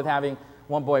wrong with having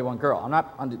 1 boy, 1 girl.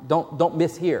 Don't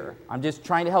mishear. I'm just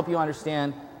trying to help you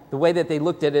understand the way that they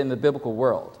looked at it in the biblical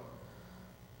world.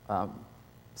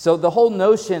 So the whole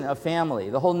notion of family,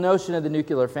 the whole notion of the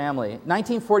nuclear family,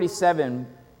 1947,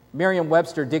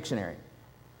 Merriam-Webster Dictionary.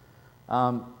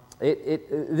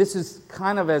 This is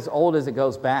kind of as old as it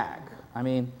goes back. I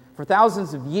mean, for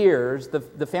thousands of years,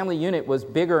 the family unit was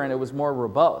bigger and it was more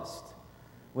robust.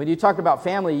 When you talked about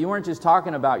family, you weren't just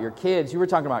talking about your kids. You were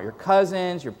talking about your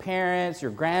cousins, your parents,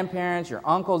 your grandparents, your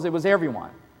uncles. It was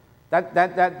everyone.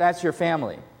 That's your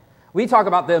family. We talk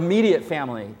about the immediate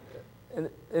family.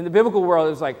 In the biblical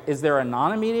world, it's like, is there a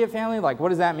non-immediate family? Like, what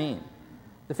does that mean?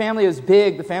 The family is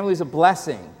big. The family is a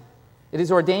blessing. It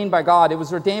is ordained by God. It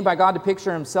was ordained by God to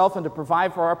picture himself and to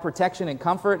provide for our protection and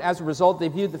comfort. As a result, they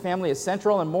viewed the family as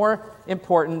central and more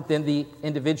important than the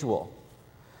individual.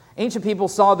 Ancient people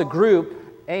saw the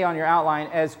group, A on your outline,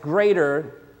 as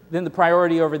greater than the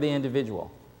priority over the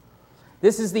individual.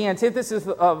 This is the antithesis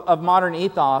of modern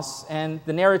ethos and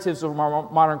the narratives of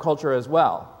modern culture as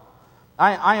well.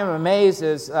 I am amazed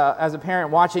as a parent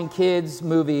watching kids'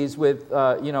 movies with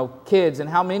kids and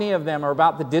how many of them are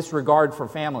about the disregard for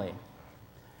family.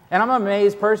 And I'm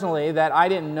amazed personally that I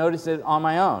didn't notice it on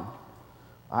my own.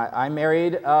 I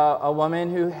married a woman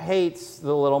who hates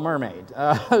The Little Mermaid,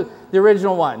 the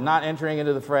original one, not entering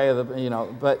into the fray of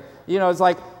the, but it's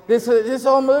like this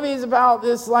whole movie is about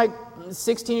this like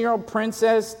 16-year-old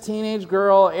princess, teenage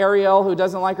girl, Ariel, who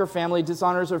doesn't like her family,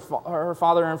 dishonors her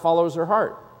father, and follows her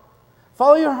heart.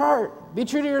 Follow your heart. Be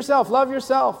true to yourself. Love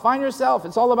yourself. Find yourself.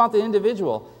 It's all about the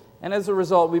individual. And as a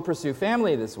result, we pursue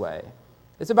family this way.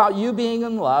 It's about you being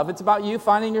in love. It's about you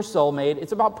finding your soulmate.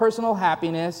 It's about personal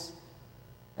happiness.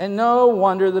 And no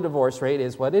wonder the divorce rate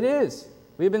is what it is.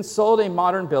 We've been sold a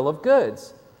modern bill of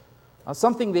goods.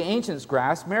 Something the ancients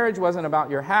grasped. Marriage wasn't about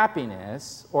your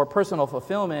happiness or personal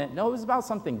fulfillment. No, it was about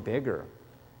something bigger.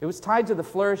 It was tied to the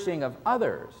flourishing of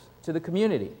others, to the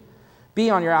community. B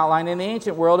on your outline, in the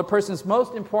ancient world, a person's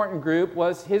most important group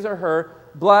was his or her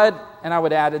blood, and I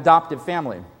would add, adoptive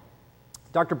family.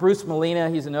 Dr. Bruce Molina,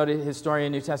 he's a noted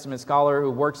historian, New Testament scholar who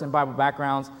works in Bible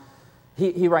backgrounds.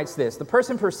 He writes this: the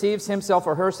person perceives himself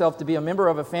or herself to be a member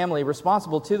of a family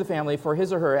responsible to the family for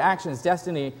his or her actions,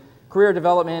 destiny, career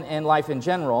development, and life in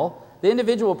general. The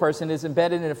individual person is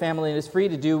embedded in a family and is free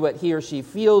to do what he or she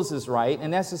feels is right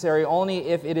and necessary only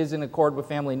if it is in accord with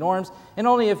family norms and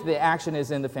only if the action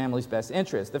is in the family's best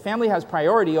interest. The family has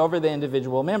priority over the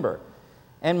individual member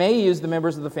and may use the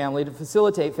members of the family to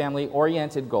facilitate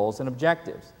family-oriented goals and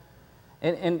objectives.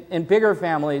 In bigger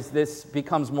families, this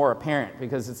becomes more apparent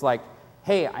because it's like,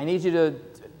 hey, I need you to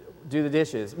do the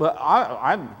dishes. Well,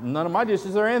 none of my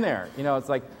dishes are in there. It's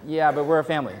like, yeah, but we're a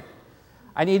family.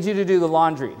 I need you to do the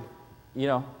laundry.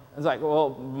 It's like, well,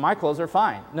 my clothes are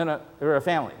fine. No, we're a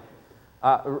family.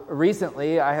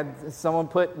 Recently, I had someone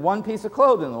put one piece of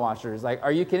clothes in the washer. It's like,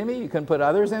 are you kidding me? You couldn't put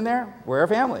others in there? We're a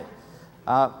family.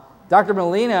 Dr.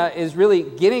 Molina is really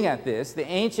getting at this. The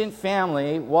ancient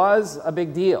family was a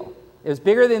big deal. It was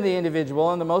bigger than the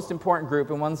individual and the most important group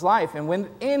in one's life. And when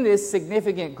in this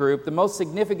significant group, the most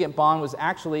significant bond was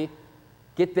actually,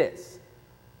 get this,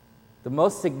 the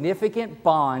most significant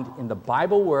bond in the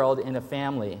Bible world in a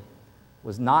family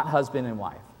was not husband and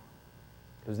wife.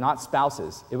 It was not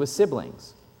spouses. It was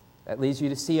siblings. That leads you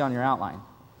to C on your outline.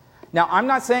 Now, I'm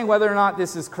not saying whether or not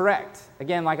this is correct.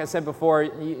 Again, like I said before,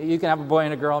 you can have a boy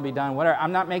and a girl and be done, whatever.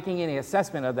 I'm not making any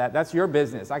assessment of that. That's your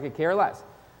business. I could care less.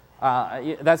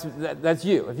 That's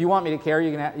you. If you want me to care,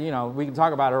 you can, we can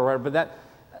talk about it or whatever. But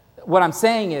what I'm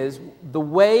saying is the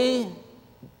way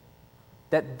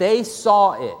that they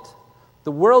saw it,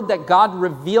 the world that God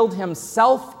revealed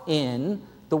himself in,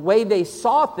 the way they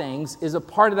saw things is a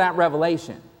part of that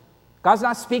revelation. God's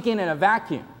not speaking in a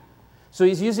vacuum. So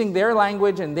he's using their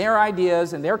language and their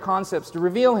ideas and their concepts to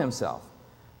reveal himself.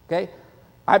 Okay?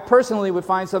 I personally would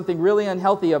find something really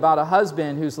unhealthy about a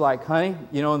husband who's like, honey,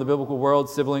 in the biblical world,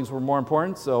 siblings were more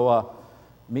important, so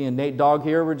me and Nate Dogg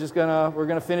here, we're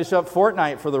gonna finish up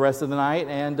Fortnite for the rest of the night,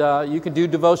 and you can do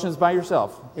devotions by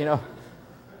yourself.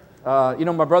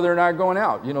 My brother and I are going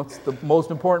out. It's the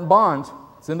most important bond.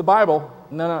 It's in the Bible.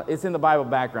 No, it's in the Bible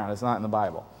background. It's not in the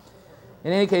Bible.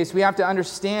 In any case, we have to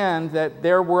understand that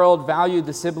their world valued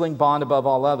the sibling bond above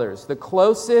all others. The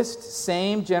closest,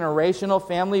 same generational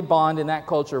family bond in that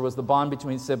culture was the bond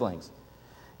between siblings.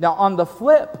 Now, on the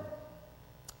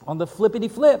flippity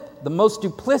flip, the most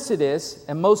duplicitous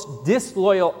and most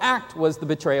disloyal act was the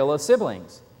betrayal of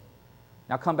siblings.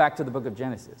 Now come back to the book of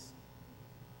Genesis.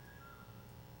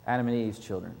 Adam and Eve's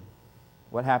children.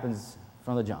 What happens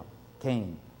from the jump?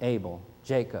 Cain, Abel,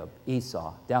 Jacob,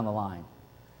 Esau, down the line.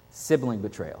 Sibling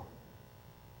betrayal.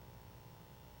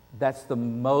 That's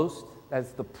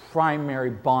the primary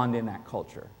bond in that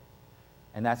culture.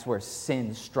 And that's where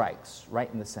sin strikes, right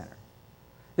in the center.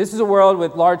 This is a world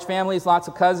with large families, lots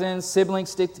of cousins, siblings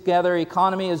stick together,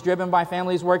 economy is driven by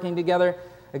families working together.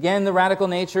 Again, the radical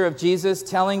nature of Jesus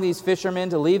telling these fishermen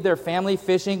to leave their family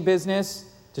fishing business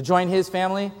to join his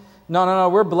family. No,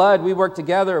 we're blood, we work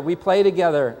together, we play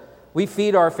together. We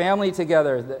feed our family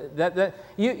together.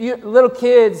 You little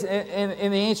kids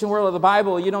in the ancient world of the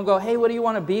Bible, you don't go, hey, what do you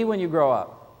want to be when you grow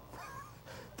up?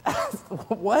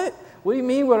 What? What do you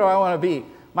mean, what do I want to be?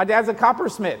 My dad's a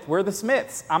coppersmith. We're the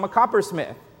Smiths. I'm a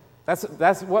coppersmith.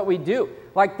 That's what we do.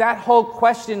 Like, that whole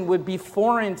question would be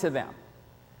foreign to them.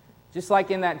 Just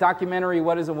like in that documentary,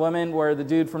 What is a Woman?, where the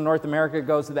dude from North America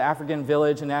goes to the African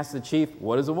village and asks the chief,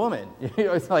 what is a woman?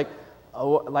 It's like,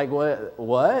 oh, like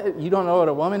what? You don't know what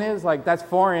a woman is? Like, that's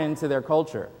foreign to their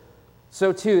culture.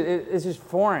 So too, it's just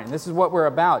foreign. This is what we're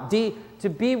about. To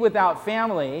be without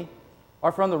family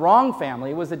or from the wrong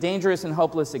family was a dangerous and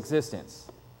hopeless existence.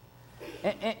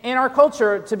 In our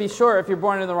culture, to be sure, if you're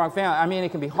born in the wrong family, I mean, it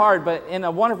can be hard, but in a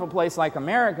wonderful place like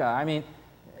America, I mean,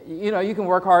 you can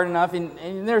work hard enough,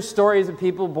 and there's stories of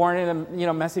people born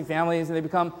in, messy families, and they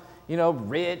become,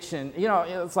 rich, and,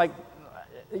 it's like,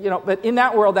 but in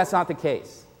that world, that's not the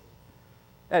case.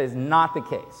 That is not the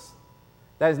case.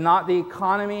 That is not the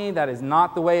economy. That is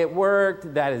not the way it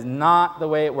worked. That is not the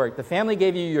way it worked. The family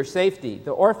gave you your safety.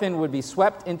 The orphan would be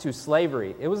swept into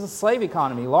slavery. It was a slave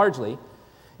economy, largely.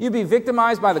 You'd be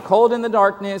victimized by the cold and the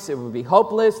darkness. It would be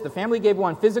hopeless. The family gave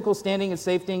one physical standing and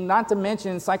safety, not to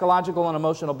mention psychological and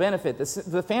emotional benefit.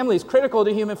 The family is critical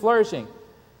to human flourishing.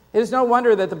 It is no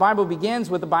wonder that the Bible begins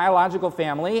with the biological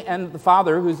family and the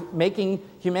father who's making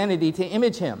humanity to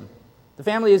image him. The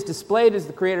family is displayed as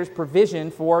the Creator's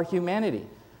provision for humanity.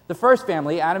 The first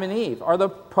family, Adam and Eve, are the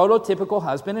prototypical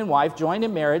husband and wife joined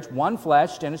in marriage, one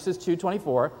flesh, Genesis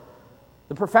 2:24.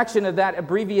 The perfection of that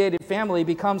abbreviated family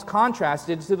becomes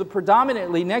contrasted to the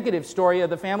predominantly negative story of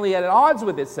the family at odds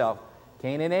with itself.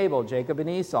 Cain and Abel, Jacob and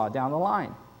Esau, down the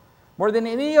line. More than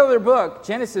any other book,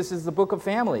 Genesis is the book of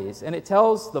families, and it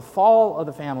tells the fall of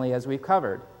the family as we've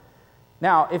covered.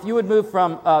 Now, if you would move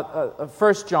from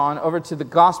 1 John over to the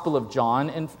Gospel of John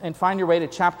and find your way to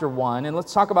chapter 1, and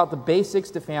let's talk about the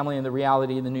basics to family and the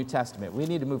reality in the New Testament. We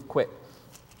need to move quick.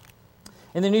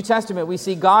 In the New Testament, we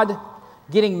see God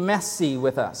getting messy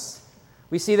with us.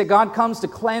 We see that God comes to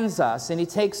cleanse us, and he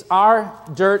takes our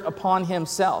dirt upon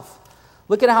himself.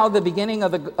 Look at how the beginning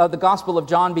of the Gospel of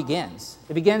John begins.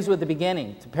 It begins with the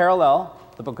beginning to parallel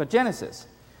the book of Genesis.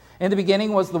 In the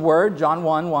beginning was the Word, John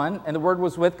 1:1, and the Word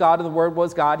was with God, and the Word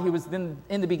was God. He was in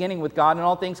the beginning with God, and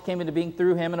all things came into being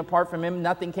through him, and apart from him,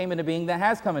 nothing came into being that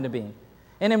has come into being.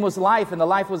 In him was life, and the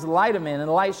life was the light of men, and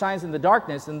the light shines in the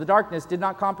darkness, and the darkness did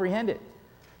not comprehend it.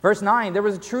 Verse 9, there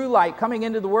was a true light coming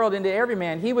into the world, into every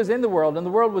man. He was in the world, and the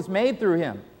world was made through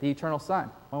him, the eternal Son,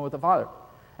 one with the Father.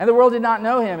 And the world did not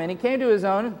know him, and he came to his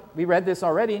own. We read this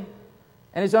already.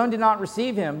 And his own did not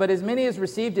receive him, but as many as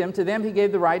received him, to them he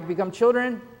gave the right to become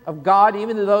children of God,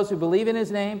 even to those who believe in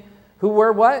his name, who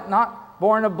were what? Not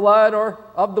born of blood or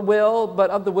of the will, but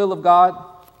of the will of God.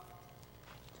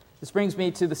 This brings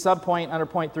me to the subpoint under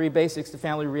point 3, basics to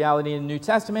family reality in the New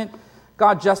Testament.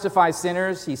 God justifies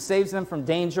sinners, he saves them from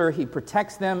danger, he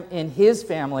protects them in his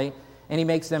family, and he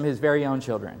makes them his very own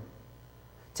children.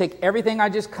 Take everything I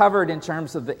just covered in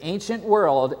terms of the ancient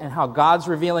world and how God's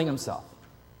revealing himself.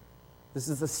 This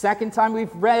is the second time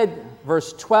we've read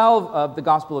verse 12 of the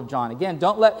Gospel of John. Again,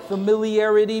 don't let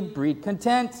familiarity breed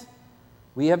content.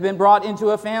 We have been brought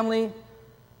into a family.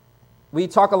 We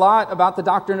talk a lot about the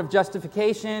doctrine of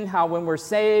justification, how when we're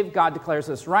saved, God declares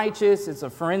us righteous. It's a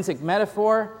forensic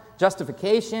metaphor.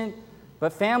 Justification,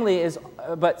 but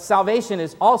salvation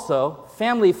is also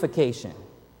familyfication.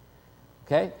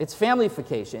 Okay? It's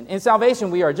familyfication. In salvation,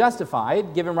 we are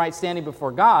justified, given right standing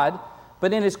before God,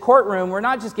 but in his courtroom, we're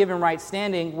not just given right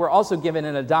standing, we're also given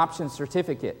an adoption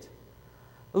certificate.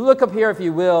 Look up here, if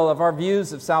you will, of our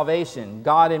views of salvation,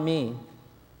 God and me,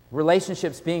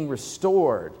 relationships being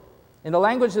restored. In the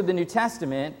language of the New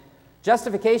Testament,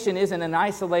 Justification isn't an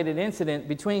isolated incident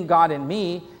between God and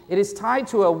me. It is tied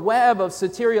to a web of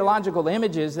soteriological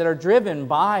images that are driven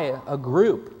by a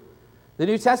group. The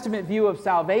New Testament view of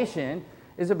salvation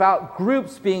is about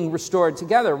groups being restored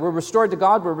together. We're restored to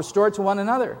God, we're restored to one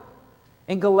another.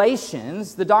 In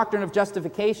Galatians, the doctrine of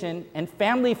justification and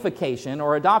familyfication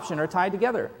or adoption are tied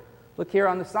together. Look here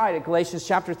on the side at Galatians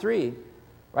chapter 3,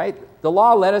 right? The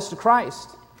law led us to Christ.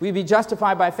 We be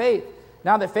justified by faith.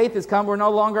 Now that faith has come, we're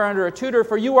no longer under a tutor,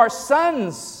 for you are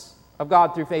sons of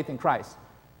God through faith in Christ.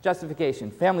 Justification,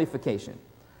 familyfication.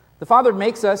 The Father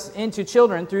makes us into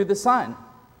children through the Son.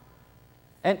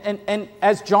 And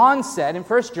as John said in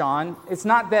 1 John, it's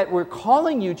not that we're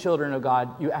calling you children of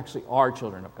God, you actually are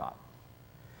children of God.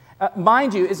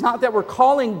 Mind you, it's not that we're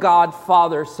calling God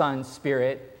Father, Son,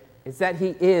 Spirit, it's that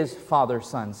He is Father,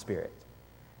 Son, Spirit.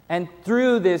 And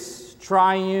through this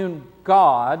triune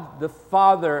God, the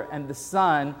Father and the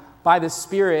Son, by the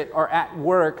Spirit, are at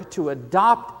work to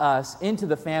adopt us into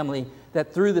the family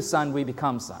that through the Son we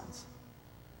become sons.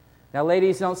 Now,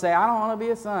 ladies, don't say, I don't want to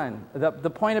be a son. The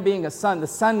point of being a son, the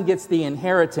son gets the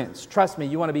inheritance. Trust me,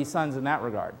 you want to be sons in that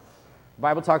regard. The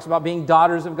Bible talks about being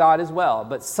daughters of God as well.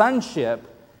 But sonship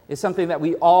is something that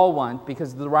we all want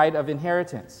because of the right of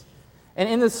inheritance. And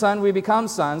in the Son, we become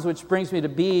sons, which brings me to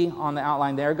B on the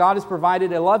outline there. God has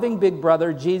provided a loving big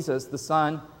brother, Jesus, the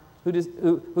Son,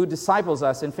 who disciples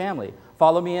us in family.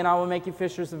 Follow me and I will make you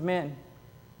fishers of men.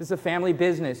 This is a family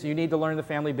business. You need to learn the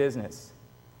family business.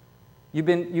 You've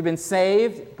been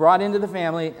saved, brought into the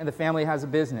family, and the family has a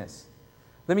business.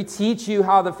 Let me teach you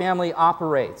how the family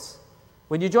operates.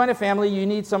 When you join a family, you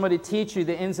need somebody to teach you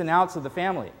the ins and outs of the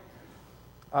family.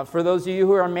 For those of you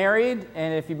who are married,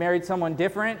 and if you married someone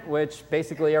different, which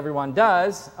basically everyone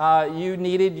does, you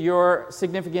needed your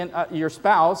significant, your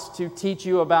spouse to teach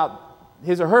you about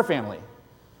his or her family.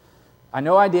 I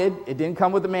know I did. It didn't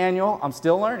come with the manual. I'm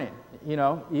still learning. You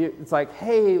know, it's like,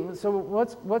 hey, so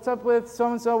what's up with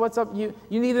so-and-so? What's up? You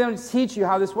need them to teach you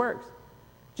how this works.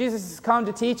 Jesus has come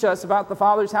to teach us about the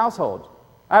Father's household.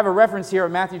 I have a reference here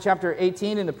of Matthew chapter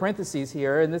 18 in the parentheses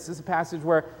here, and this is a passage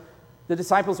where the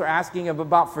disciples are asking him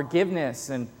about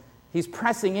forgiveness, and he's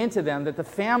pressing into them that the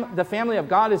family of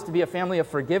God is to be a family of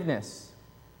forgiveness.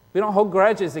 We don't hold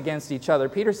grudges against each other.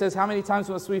 Peter says, how many times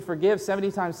must we forgive?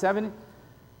 70 times 7?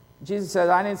 Jesus said,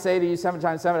 I didn't say to you 7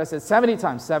 times 7. I said 70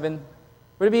 times 7.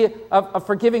 We're to be a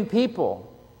forgiving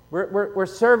people. We're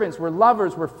servants. We're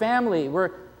lovers. We're family. We're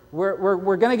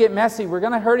going to get messy. We're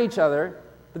going to hurt each other.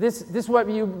 But this is what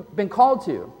you've been called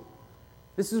to.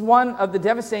 This is one of the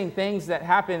devastating things that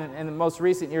happened in the most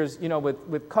recent years, you know,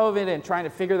 with COVID and trying to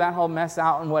figure that whole mess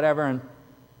out and whatever,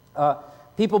 and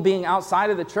people being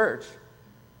outside of the church.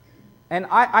 And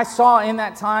I saw in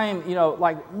that time, you know,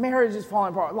 like marriages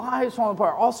falling apart, lives falling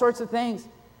apart, all sorts of things.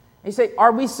 And you say,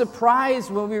 are we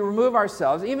surprised when we remove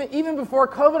ourselves? Even before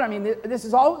COVID, I mean, this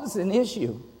is always an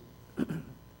issue.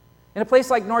 In a place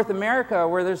like North America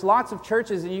where there's lots of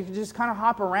churches and you can just kind of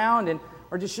hop around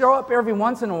or just show up every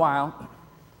once in a while,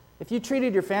 if you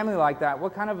treated your family like that,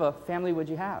 what kind of a family would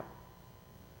you have?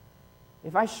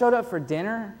 If I showed up for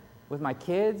dinner with my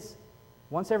kids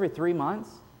once every 3 months,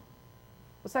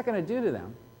 what's that going to do to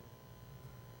them?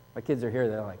 My kids are here,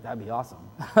 they're like, that'd be awesome.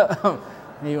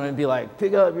 And you wouldn't be like,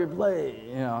 pick up your plate,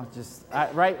 you know, just,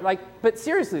 right? Like, but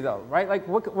seriously though, right? Like,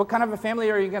 what kind of a family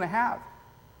are you going to have?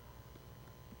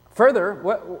 Further,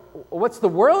 what's the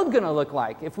world going to look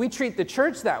like? If we treat the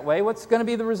church that way, what's going to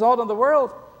be the result of the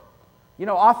world? You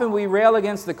know, often we rail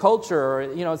against the culture,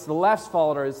 or, you know, it's the left's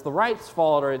fault, or it's the right's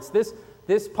fault, or it's this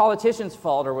politician's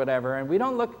fault, or whatever, and we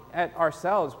don't look at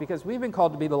ourselves because we've been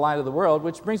called to be the light of the world,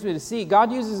 which brings me to see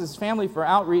God uses his family for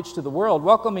outreach to the world,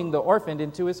 welcoming the orphaned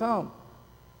into his home.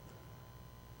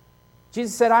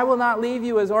 Jesus said, I will not leave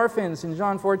you as orphans in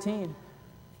John 14.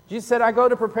 Jesus said, I go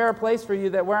to prepare a place for you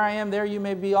that where I am, there you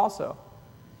may be also.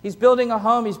 He's building a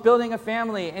home, he's building a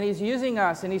family, and he's using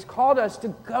us, and he's called us to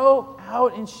go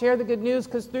out and share the good news,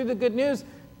 because through the good news,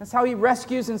 that's how he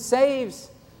rescues and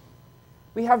saves.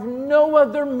 We have no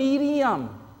other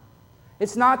medium.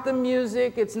 It's not the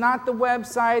music, it's not the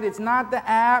website, it's not the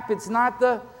app, it's not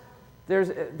the...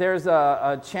 There's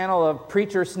a channel of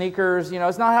preacher sneakers, you know,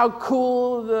 it's not how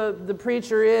cool the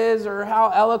preacher is or how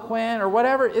eloquent or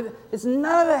whatever. It's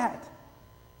none of that.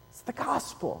 It's the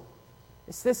gospel.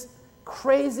 It's this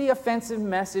crazy offensive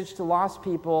message to lost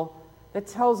people that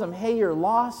tells them, hey, you're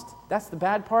lost. That's the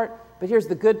bad part. But here's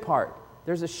the good part.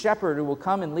 There's a shepherd who will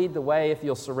come and lead the way if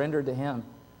you'll surrender to him.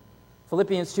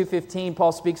 Philippians 2:15,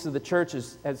 Paul speaks of the church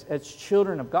as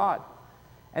children of God.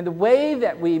 And the way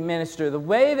that we minister, the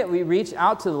way that we reach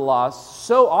out to the lost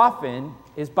so often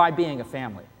is by being a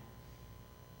family.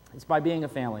 It's by being a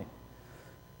family.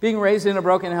 Being raised in a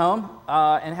broken home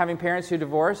and having parents who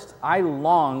divorced, I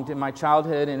longed in my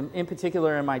childhood, and in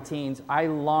particular in my teens, I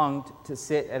longed to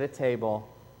sit at a table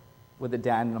with a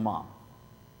dad and a mom.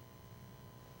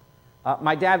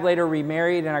 My dad later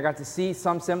remarried, and I got to see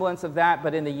some semblance of that,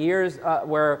 but in the years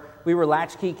where we were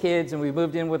latchkey kids and we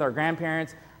moved in with our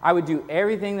grandparents, I would do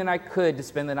everything that I could to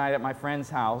spend the night at my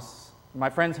friends' homes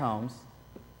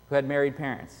who had married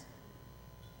parents.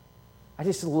 I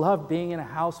just loved being in a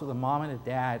house with a mom and a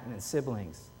dad and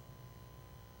siblings.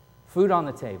 Food on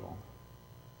the table.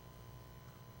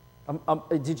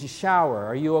 Did you shower?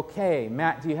 Are you okay?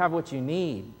 Matt, do you have what you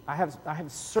need? I have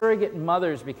surrogate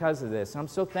mothers because of this, and I'm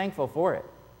so thankful for it.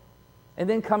 And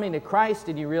then coming to Christ,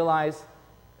 and you realize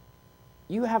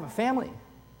you have a family.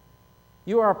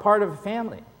 You are a part of a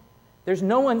family. There's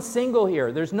no one single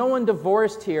here. There's no one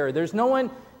divorced here. There's no one,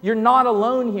 you're not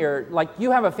alone here. Like, you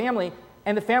have a family,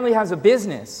 and the family has a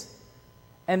business.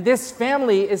 And this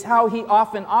family is how he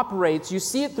often operates. You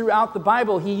see it throughout the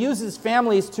Bible. He uses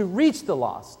families to reach the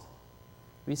lost.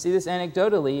 We see this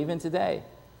anecdotally even today.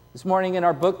 This morning in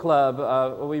our book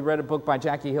club, we read a book by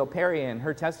Jackie Hill Perry, and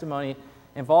her testimony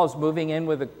involves moving in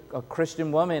with a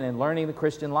Christian woman and learning the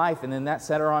Christian life, and then that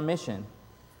set her on mission.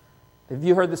 Have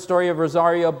you heard the story of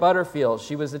Rosario Butterfield?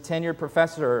 She was a tenured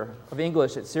professor of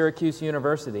English at Syracuse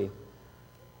University.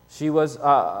 She was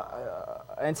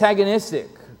antagonistic,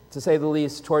 to say the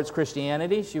least, towards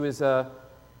Christianity. She was a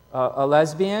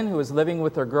lesbian who was living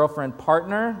with her girlfriend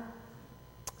partner.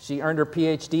 She earned her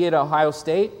PhD at Ohio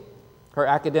State. Her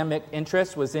academic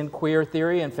interest was in queer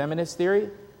theory and feminist theory.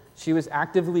 She was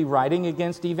actively writing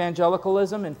against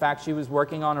evangelicalism. In fact, she was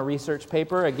working on a research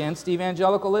paper against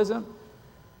evangelicalism.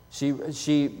 She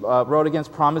wrote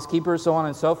against Promise Keepers, so on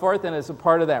and so forth. And as a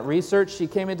part of that research, she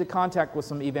came into contact with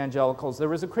some evangelicals. There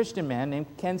was a Christian man named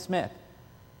Ken Smith.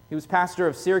 He was pastor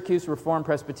of Syracuse Reformed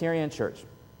Presbyterian Church.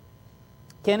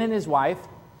 Ken and his wife,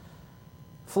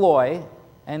 Floy,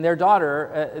 and their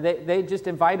daughter, they just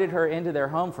invited her into their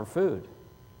home for food.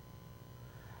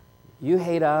 You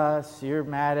hate us, you're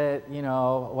mad at,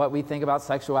 what we think about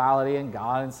sexuality and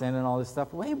God and sin and all this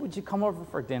stuff. Wait, would you come over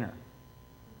for dinner?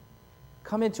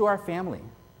 Come into our family.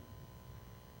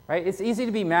 Right? It's easy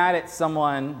to be mad at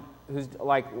someone who's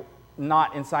like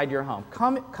not inside your home.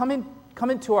 Come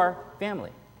into our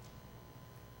family.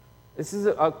 This is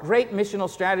a great missional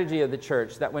strategy of the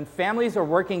church, that when families are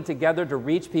working together to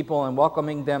reach people and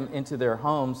welcoming them into their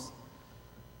homes,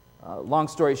 long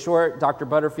story short, Dr.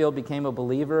 Butterfield became a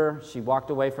believer. She walked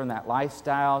away from that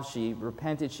lifestyle. She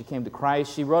repented. She came to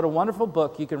Christ. She wrote a wonderful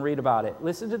book. You can read about it.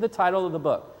 Listen to the title of the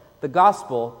book. The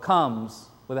gospel comes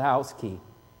with a house key.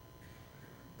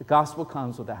 The gospel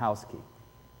comes with a house key.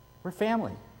 We're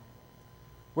family.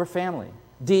 We're family.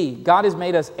 D, God has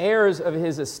made us heirs of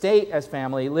his estate as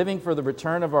family, living for the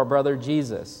return of our brother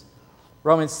Jesus.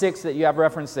 Romans 6 that you have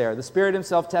referenced there. The Spirit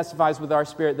himself testifies with our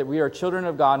spirit that we are children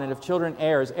of God, and if children,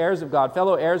 heirs, heirs of God,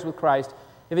 fellow heirs with Christ,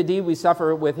 if indeed we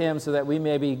suffer with him so that we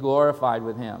may be glorified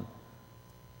with him.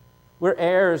 We're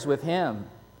heirs with him.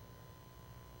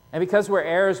 And because we're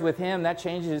heirs with him,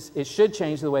 it should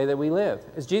change the way that we live.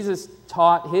 As Jesus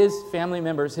taught his family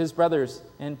members, his brothers,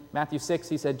 in Matthew 6,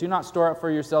 he said, "Do not store up for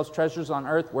yourselves treasures on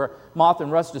earth where moth and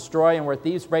rust destroy and where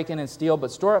thieves break in and steal,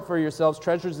 but store up for yourselves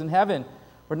treasures in heaven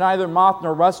where neither moth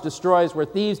nor rust destroys, where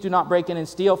thieves do not break in and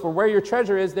steal. For where your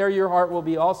treasure is, there your heart will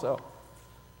be also."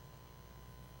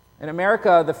 In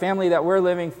America, the family that we're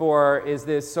living for is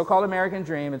this so-called American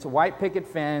dream. It's a white picket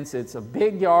fence. It's a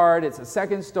big yard. It's a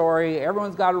second story.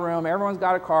 Everyone's got a room. Everyone's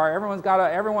got a car.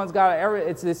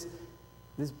 It's this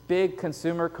big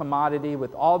consumer commodity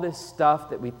with all this stuff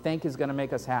that we think is going to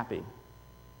make us happy.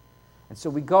 And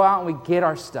so we go out and we get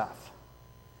our stuff.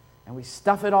 And we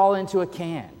stuff it all into a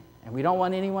can. And we don't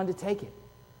want anyone to take it.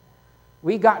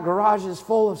 We got garages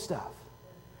full of stuff.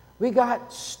 We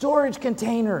got storage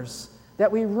containers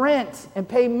that we rent and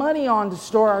pay money on to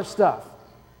store our stuff,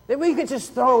 that we could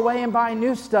just throw away and buy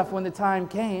new stuff when the time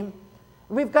came.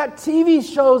 We've got TV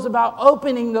shows about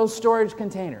opening those storage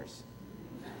containers.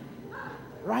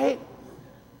 Right?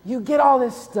 You get all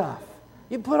this stuff.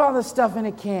 You put all this stuff in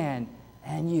a can,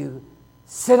 and you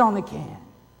sit on the can.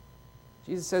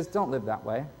 Jesus says, don't live that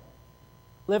way.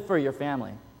 Live for your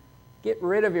family. Get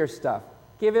rid of your stuff.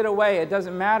 Give it away. It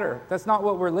doesn't matter. That's not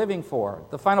what we're living for.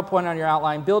 The final point on your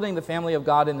outline, building the family of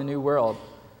God in the new world.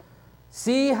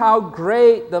 See how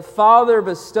great the Father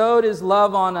bestowed his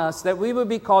love on us, that we would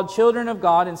be called children of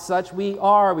God, and such we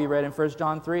are, we read in 1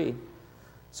 John 3.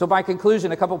 So by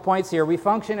conclusion, a couple points here. We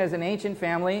function as an ancient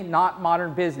family, not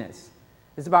modern business.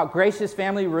 It's about gracious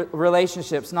family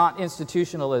relationships, not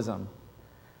institutionalism.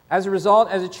 As a result,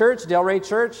 as a church, Delray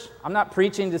Church, I'm not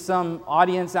preaching to some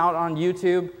audience out on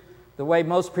YouTube the way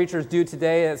most preachers do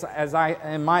today,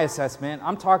 in my assessment.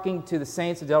 I'm talking to the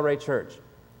saints of Delray Church.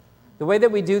 The way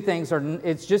that we do things,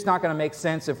 it's just not going to make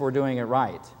sense if we're doing it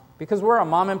right. Because we're a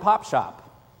mom and pop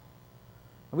shop.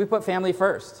 We put family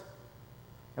first.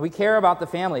 And we care about the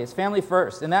family. It's family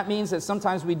first. And that means that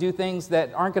sometimes we do things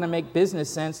that aren't going to make business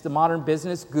sense to modern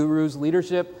business gurus,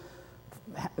 leadership,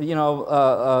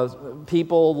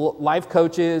 people, life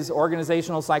coaches,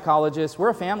 organizational psychologists. We're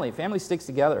a family. Family sticks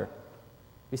together.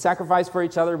 We sacrifice for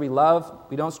each other. We love.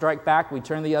 We don't strike back. We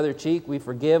turn the other cheek. We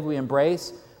forgive. We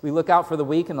embrace. We look out for the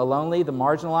weak and the lonely, the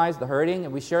marginalized, the hurting,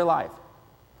 and we share life.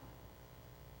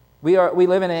 We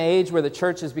live in an age where the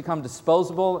church has become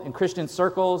disposable in Christian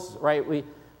circles, right?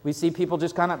 We see people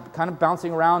just kind of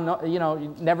bouncing around.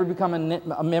 You never become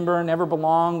a member, never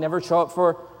belong, never show up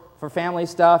for family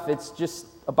stuff. It's just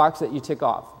a box that you tick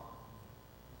off.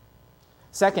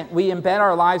 Second, we embed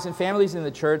our lives and families in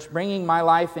the church, bringing my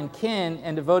life and kin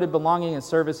and devoted belonging and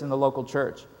service in the local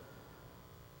church.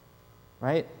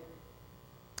 Right?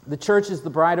 The church is the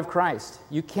bride of Christ.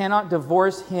 You cannot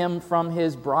divorce him from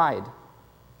his bride.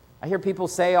 I hear people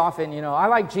say often, I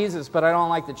like Jesus, but I don't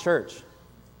like the church.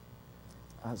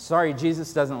 Sorry,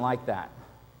 Jesus doesn't like that.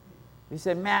 He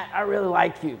said, Matt, I really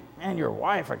like you. Man, your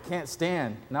wife, I can't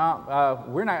stand. No,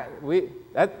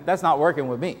 that's not working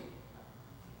with me.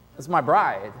 That's my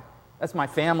bride. That's my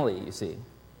family, you see.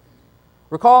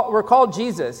 Recall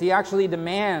Jesus. He actually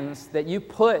demands that you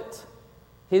put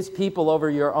his people over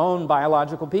your own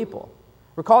biological people.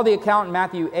 Recall the account in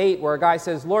Matthew 8 where a guy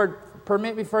says, Lord,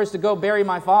 permit me first to go bury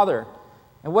my father.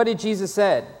 And what did Jesus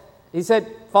say? He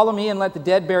said, follow me and let the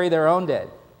dead bury their own dead.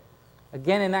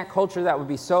 Again, in that culture, that would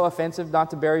be so offensive not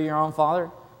to bury your own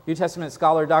father. New Testament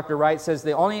scholar Dr. Wright says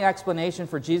the only explanation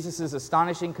for Jesus'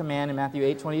 astonishing command in Matthew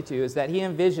 8:22 is that he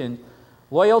envisioned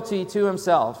loyalty to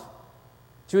himself,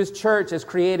 to his church, as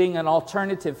creating an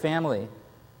alternative family.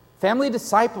 Family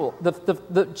disciple,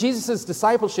 Jesus'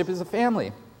 discipleship is a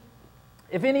family.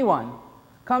 If anyone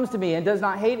comes to me and does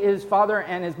not hate his father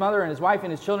and his mother and his wife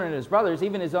and his children and his brothers,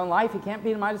 even his own life, he can't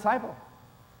be my disciple.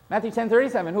 Matthew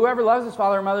 10:37, whoever loves his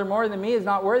father or mother more than me is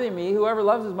not worthy of me. Whoever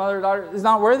loves his mother or daughter is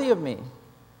not worthy of me.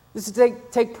 This is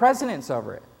take precedence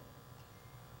over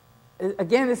it.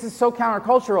 Again, this is so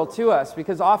countercultural to us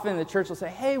because often the church will say,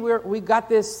 hey, we got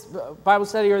this Bible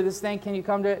study or this thing. Can you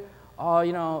come to it? Oh,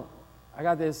 I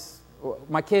got this.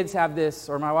 My kids have this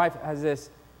or my wife has this.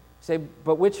 You say,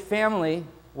 but which family,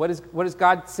 what has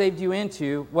God saved you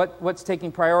into? What's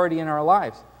taking priority in our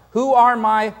lives? Who are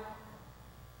my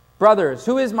brothers?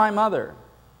 Who is my mother?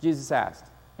 Jesus asked.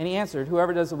 And he answered,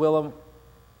 whoever does the will of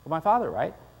my Father,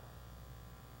 right?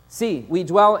 C, we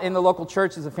dwell in the local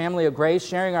church as a family of grace,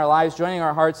 sharing our lives, joining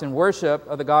our hearts in worship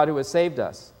of the God who has saved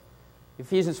us.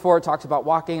 Ephesians 4 talks about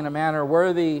walking in a manner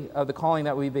worthy of the calling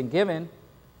that we've been given.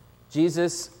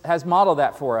 Jesus has modeled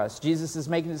that for us. Jesus is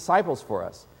making disciples for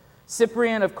us.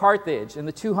 Cyprian of Carthage in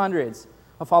the 200s,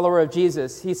 a follower of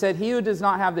Jesus, he said, he who does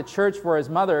not have the church for his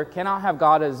mother cannot have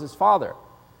God as his father.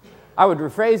 I would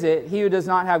rephrase it, he who does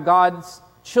not have God's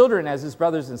children as his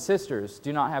brothers and sisters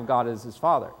do not have God as his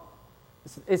father.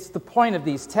 It's the point of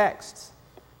these texts.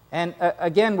 And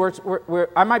again,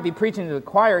 I might be preaching to the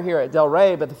choir here at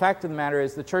Delray, but the fact of the matter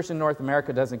is the church in North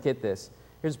America doesn't get this.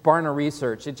 Here's Barna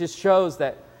research. It just shows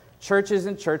that churches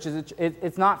and churches,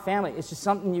 it's not family. It's just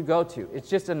something you go to. It's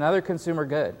just another consumer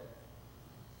good.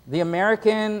 The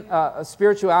American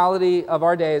spirituality of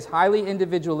our day is highly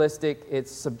individualistic.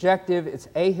 It's subjective. It's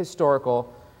ahistorical.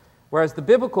 Whereas the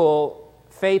biblical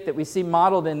faith that we see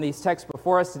modeled in these texts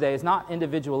before us today is not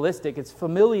individualistic. It's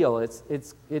familial. It's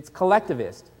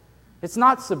collectivist. It's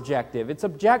not subjective. It's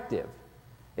objective.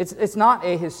 It's not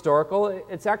ahistorical.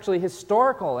 It's actually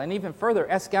historical and even further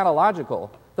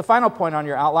eschatological. The final point on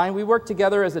your outline, we work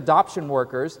together as adoption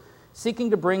workers,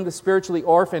 seeking to bring the spiritually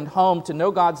orphaned home to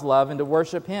know God's love and to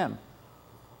worship him.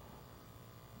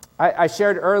 I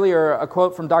shared earlier a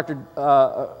quote from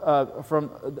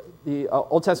from the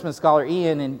Old Testament scholar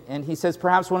Ian, and he says,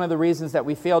 perhaps one of the reasons that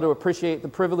we fail to appreciate the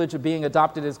privilege of being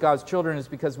adopted as God's children is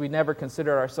because we never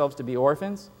considered ourselves to be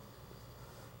orphans.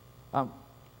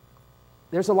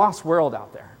 There's a lost world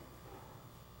out there.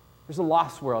 There's a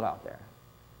lost world out there.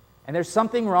 And there's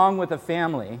something wrong with a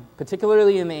family,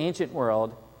 particularly in the ancient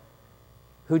world,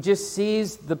 who just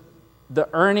sees the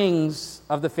earnings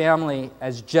of the family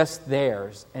as just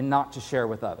theirs and not to share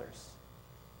with others.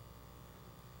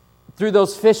 Through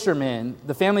those fishermen,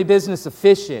 the family business of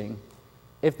fishing,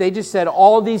 if they just said,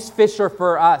 all these fish are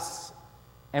for us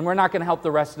and we're not going to help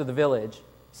the rest of the village,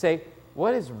 say,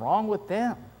 what is wrong with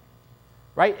them?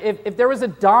 Right? If there was a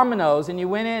Domino's and you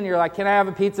went in and you're like, can I have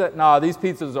a pizza? No, these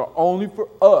pizzas are only for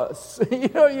us.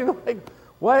 You're like,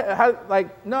 what? How,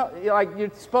 like, no, you're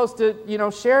supposed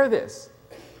to, share this.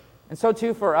 And so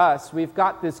too for us, we've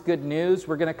got this good news.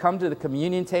 We're going to come to the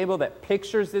communion table that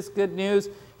pictures this good news.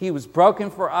 He was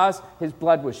broken for us. His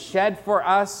blood was shed for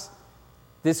us.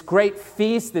 This great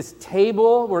feast, this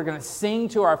table, we're going to sing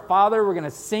to our Father. We're going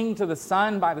to sing to the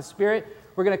Son by the Spirit.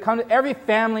 We're going to come to, every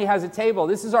family has a table.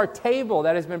 This is our table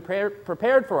that has been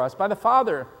prepared for us by the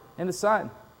Father and the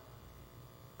Son.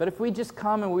 But if we just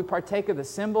come and we partake of the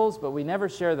symbols, but we never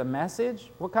share the message,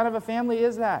 what kind of a family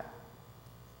is that?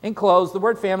 In close, the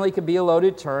word family could be a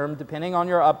loaded term depending on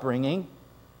your upbringing.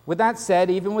 With that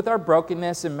said, even with our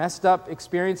brokenness and messed up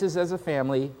experiences as a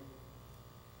family,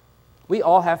 we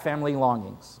all have family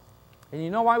longings. And you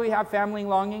know why we have family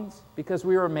longings? Because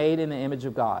we were made in the image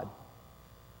of God.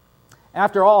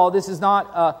 After all, this is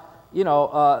not,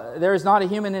 there is not a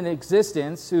human in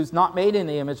existence who's not made in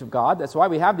the image of God. That's why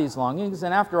we have these longings.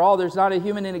 And after all, there's not a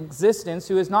human in existence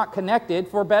who is not connected,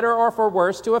 for better or for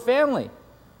worse, to a family.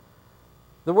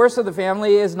 The worst of the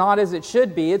family is not as it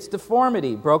should be. It's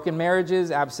deformity, broken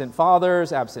marriages, absent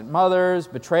fathers, absent mothers,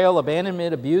 betrayal,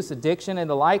 abandonment, abuse, addiction, and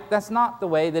the like. That's not the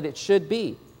way that it should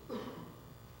be.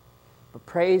 But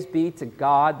praise be to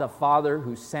God, the Father,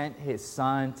 who sent His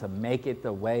Son to make it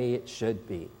the way it should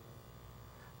be.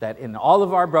 That in all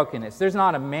of our brokenness, there's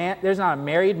not a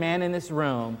married man in this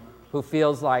room who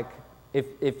feels like,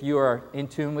 if you are in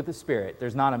tune with the Spirit,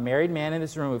 there's not a married man in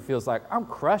this room who feels like, I'm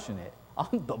crushing it.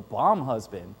 I'm the bomb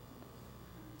husband.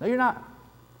 No, you're not.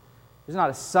 There's not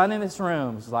a son in this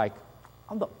room who's like,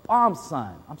 I'm the bomb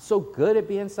son. I'm so good at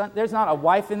being son. There's not a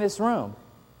wife in this room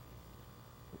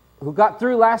who got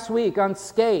through last week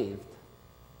unscathed.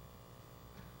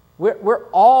 We're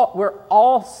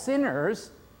all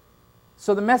sinners.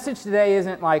 So the message today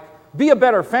isn't like, be a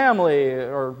better family,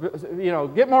 or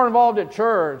get more involved at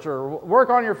church, or work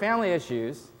on your family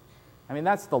issues. I mean,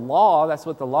 that's the law. That's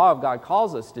what the law of God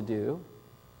calls us to do.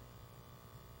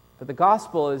 But the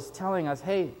gospel is telling us,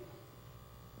 hey,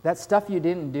 that stuff you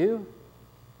didn't do,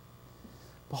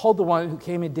 behold the one who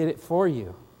came and did it for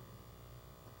you.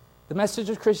 The message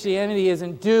of Christianity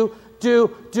isn't do,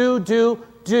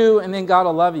 and then God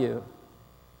will love you.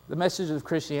 The message of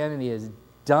Christianity is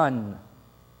done,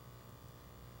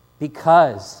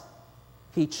 because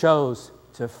He chose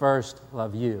to first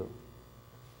love you.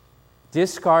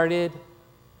 Discarded,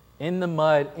 in the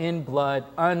mud, in blood,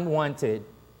 unwanted,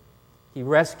 He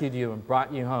rescued you and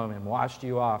brought you home and washed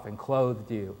you off and clothed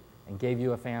you and gave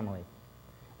you a family.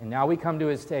 And now we come to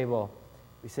His table.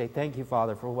 We say, thank you,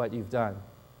 Father, for what you've done.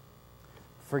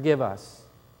 Forgive us.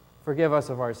 Forgive us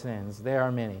of our sins. They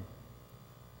are many.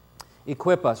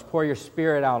 Equip us. Pour your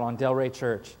Spirit out on Delray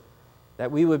Church,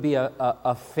 that we would be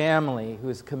a family who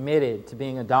is committed to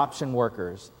being adoption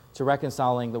workers, to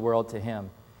reconciling the world to Him.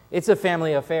 It's a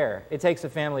family affair. It takes a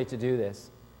family to do this.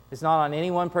 It's not on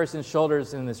any one person's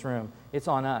shoulders in this room. It's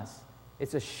on us.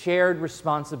 It's a shared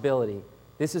responsibility.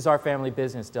 This is our family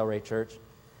business, Delray Church.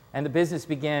 And the business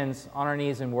begins on our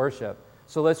knees in worship.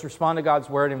 So let's respond to God's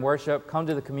word in worship, come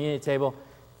to the communion table,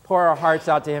 pour our hearts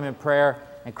out to Him in prayer,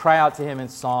 and cry out to Him in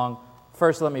song.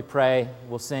 First, let me pray.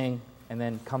 We'll sing, and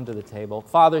then come to the table.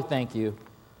 Father, thank you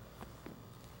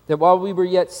that while we were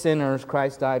yet sinners,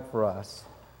 Christ died for us.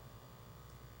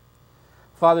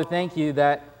 Father, thank you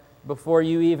that before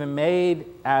you even made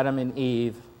Adam and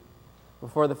Eve,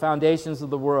 before the foundations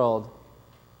of the world,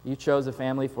 you chose a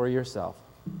family for yourself.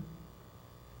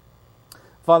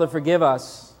 Father, forgive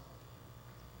us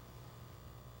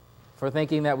for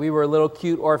thinking that we were little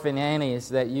cute orphan Annies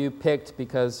that you picked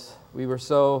because we were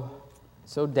so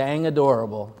dang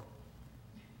adorable.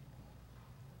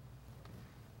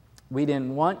 We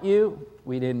didn't want you,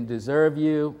 we didn't deserve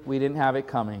you, we didn't have it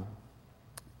coming.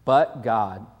 But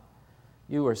God,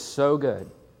 you were so good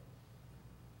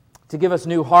to give us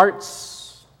new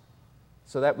hearts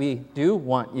so that we do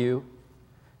want you,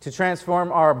 to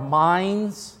transform our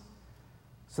minds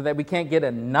so that we can't get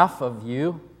enough of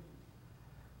you,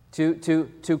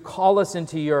 to call us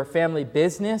into your family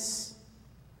business,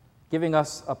 giving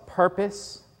us a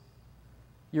purpose.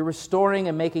 You're restoring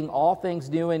and making all things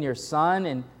new in your Son,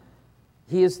 and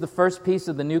He is the first piece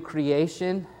of the new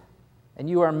creation, and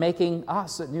you are making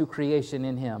us a new creation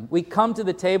in Him. We come to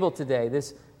the table today,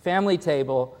 this family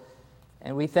table,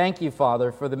 and we thank you,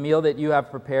 Father, for the meal that you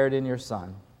have prepared in your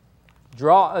Son.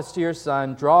 Draw us to your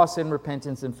Son. Draw us in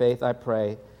repentance and faith, I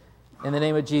pray. In the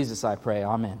name of Jesus, I pray.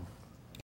 Amen.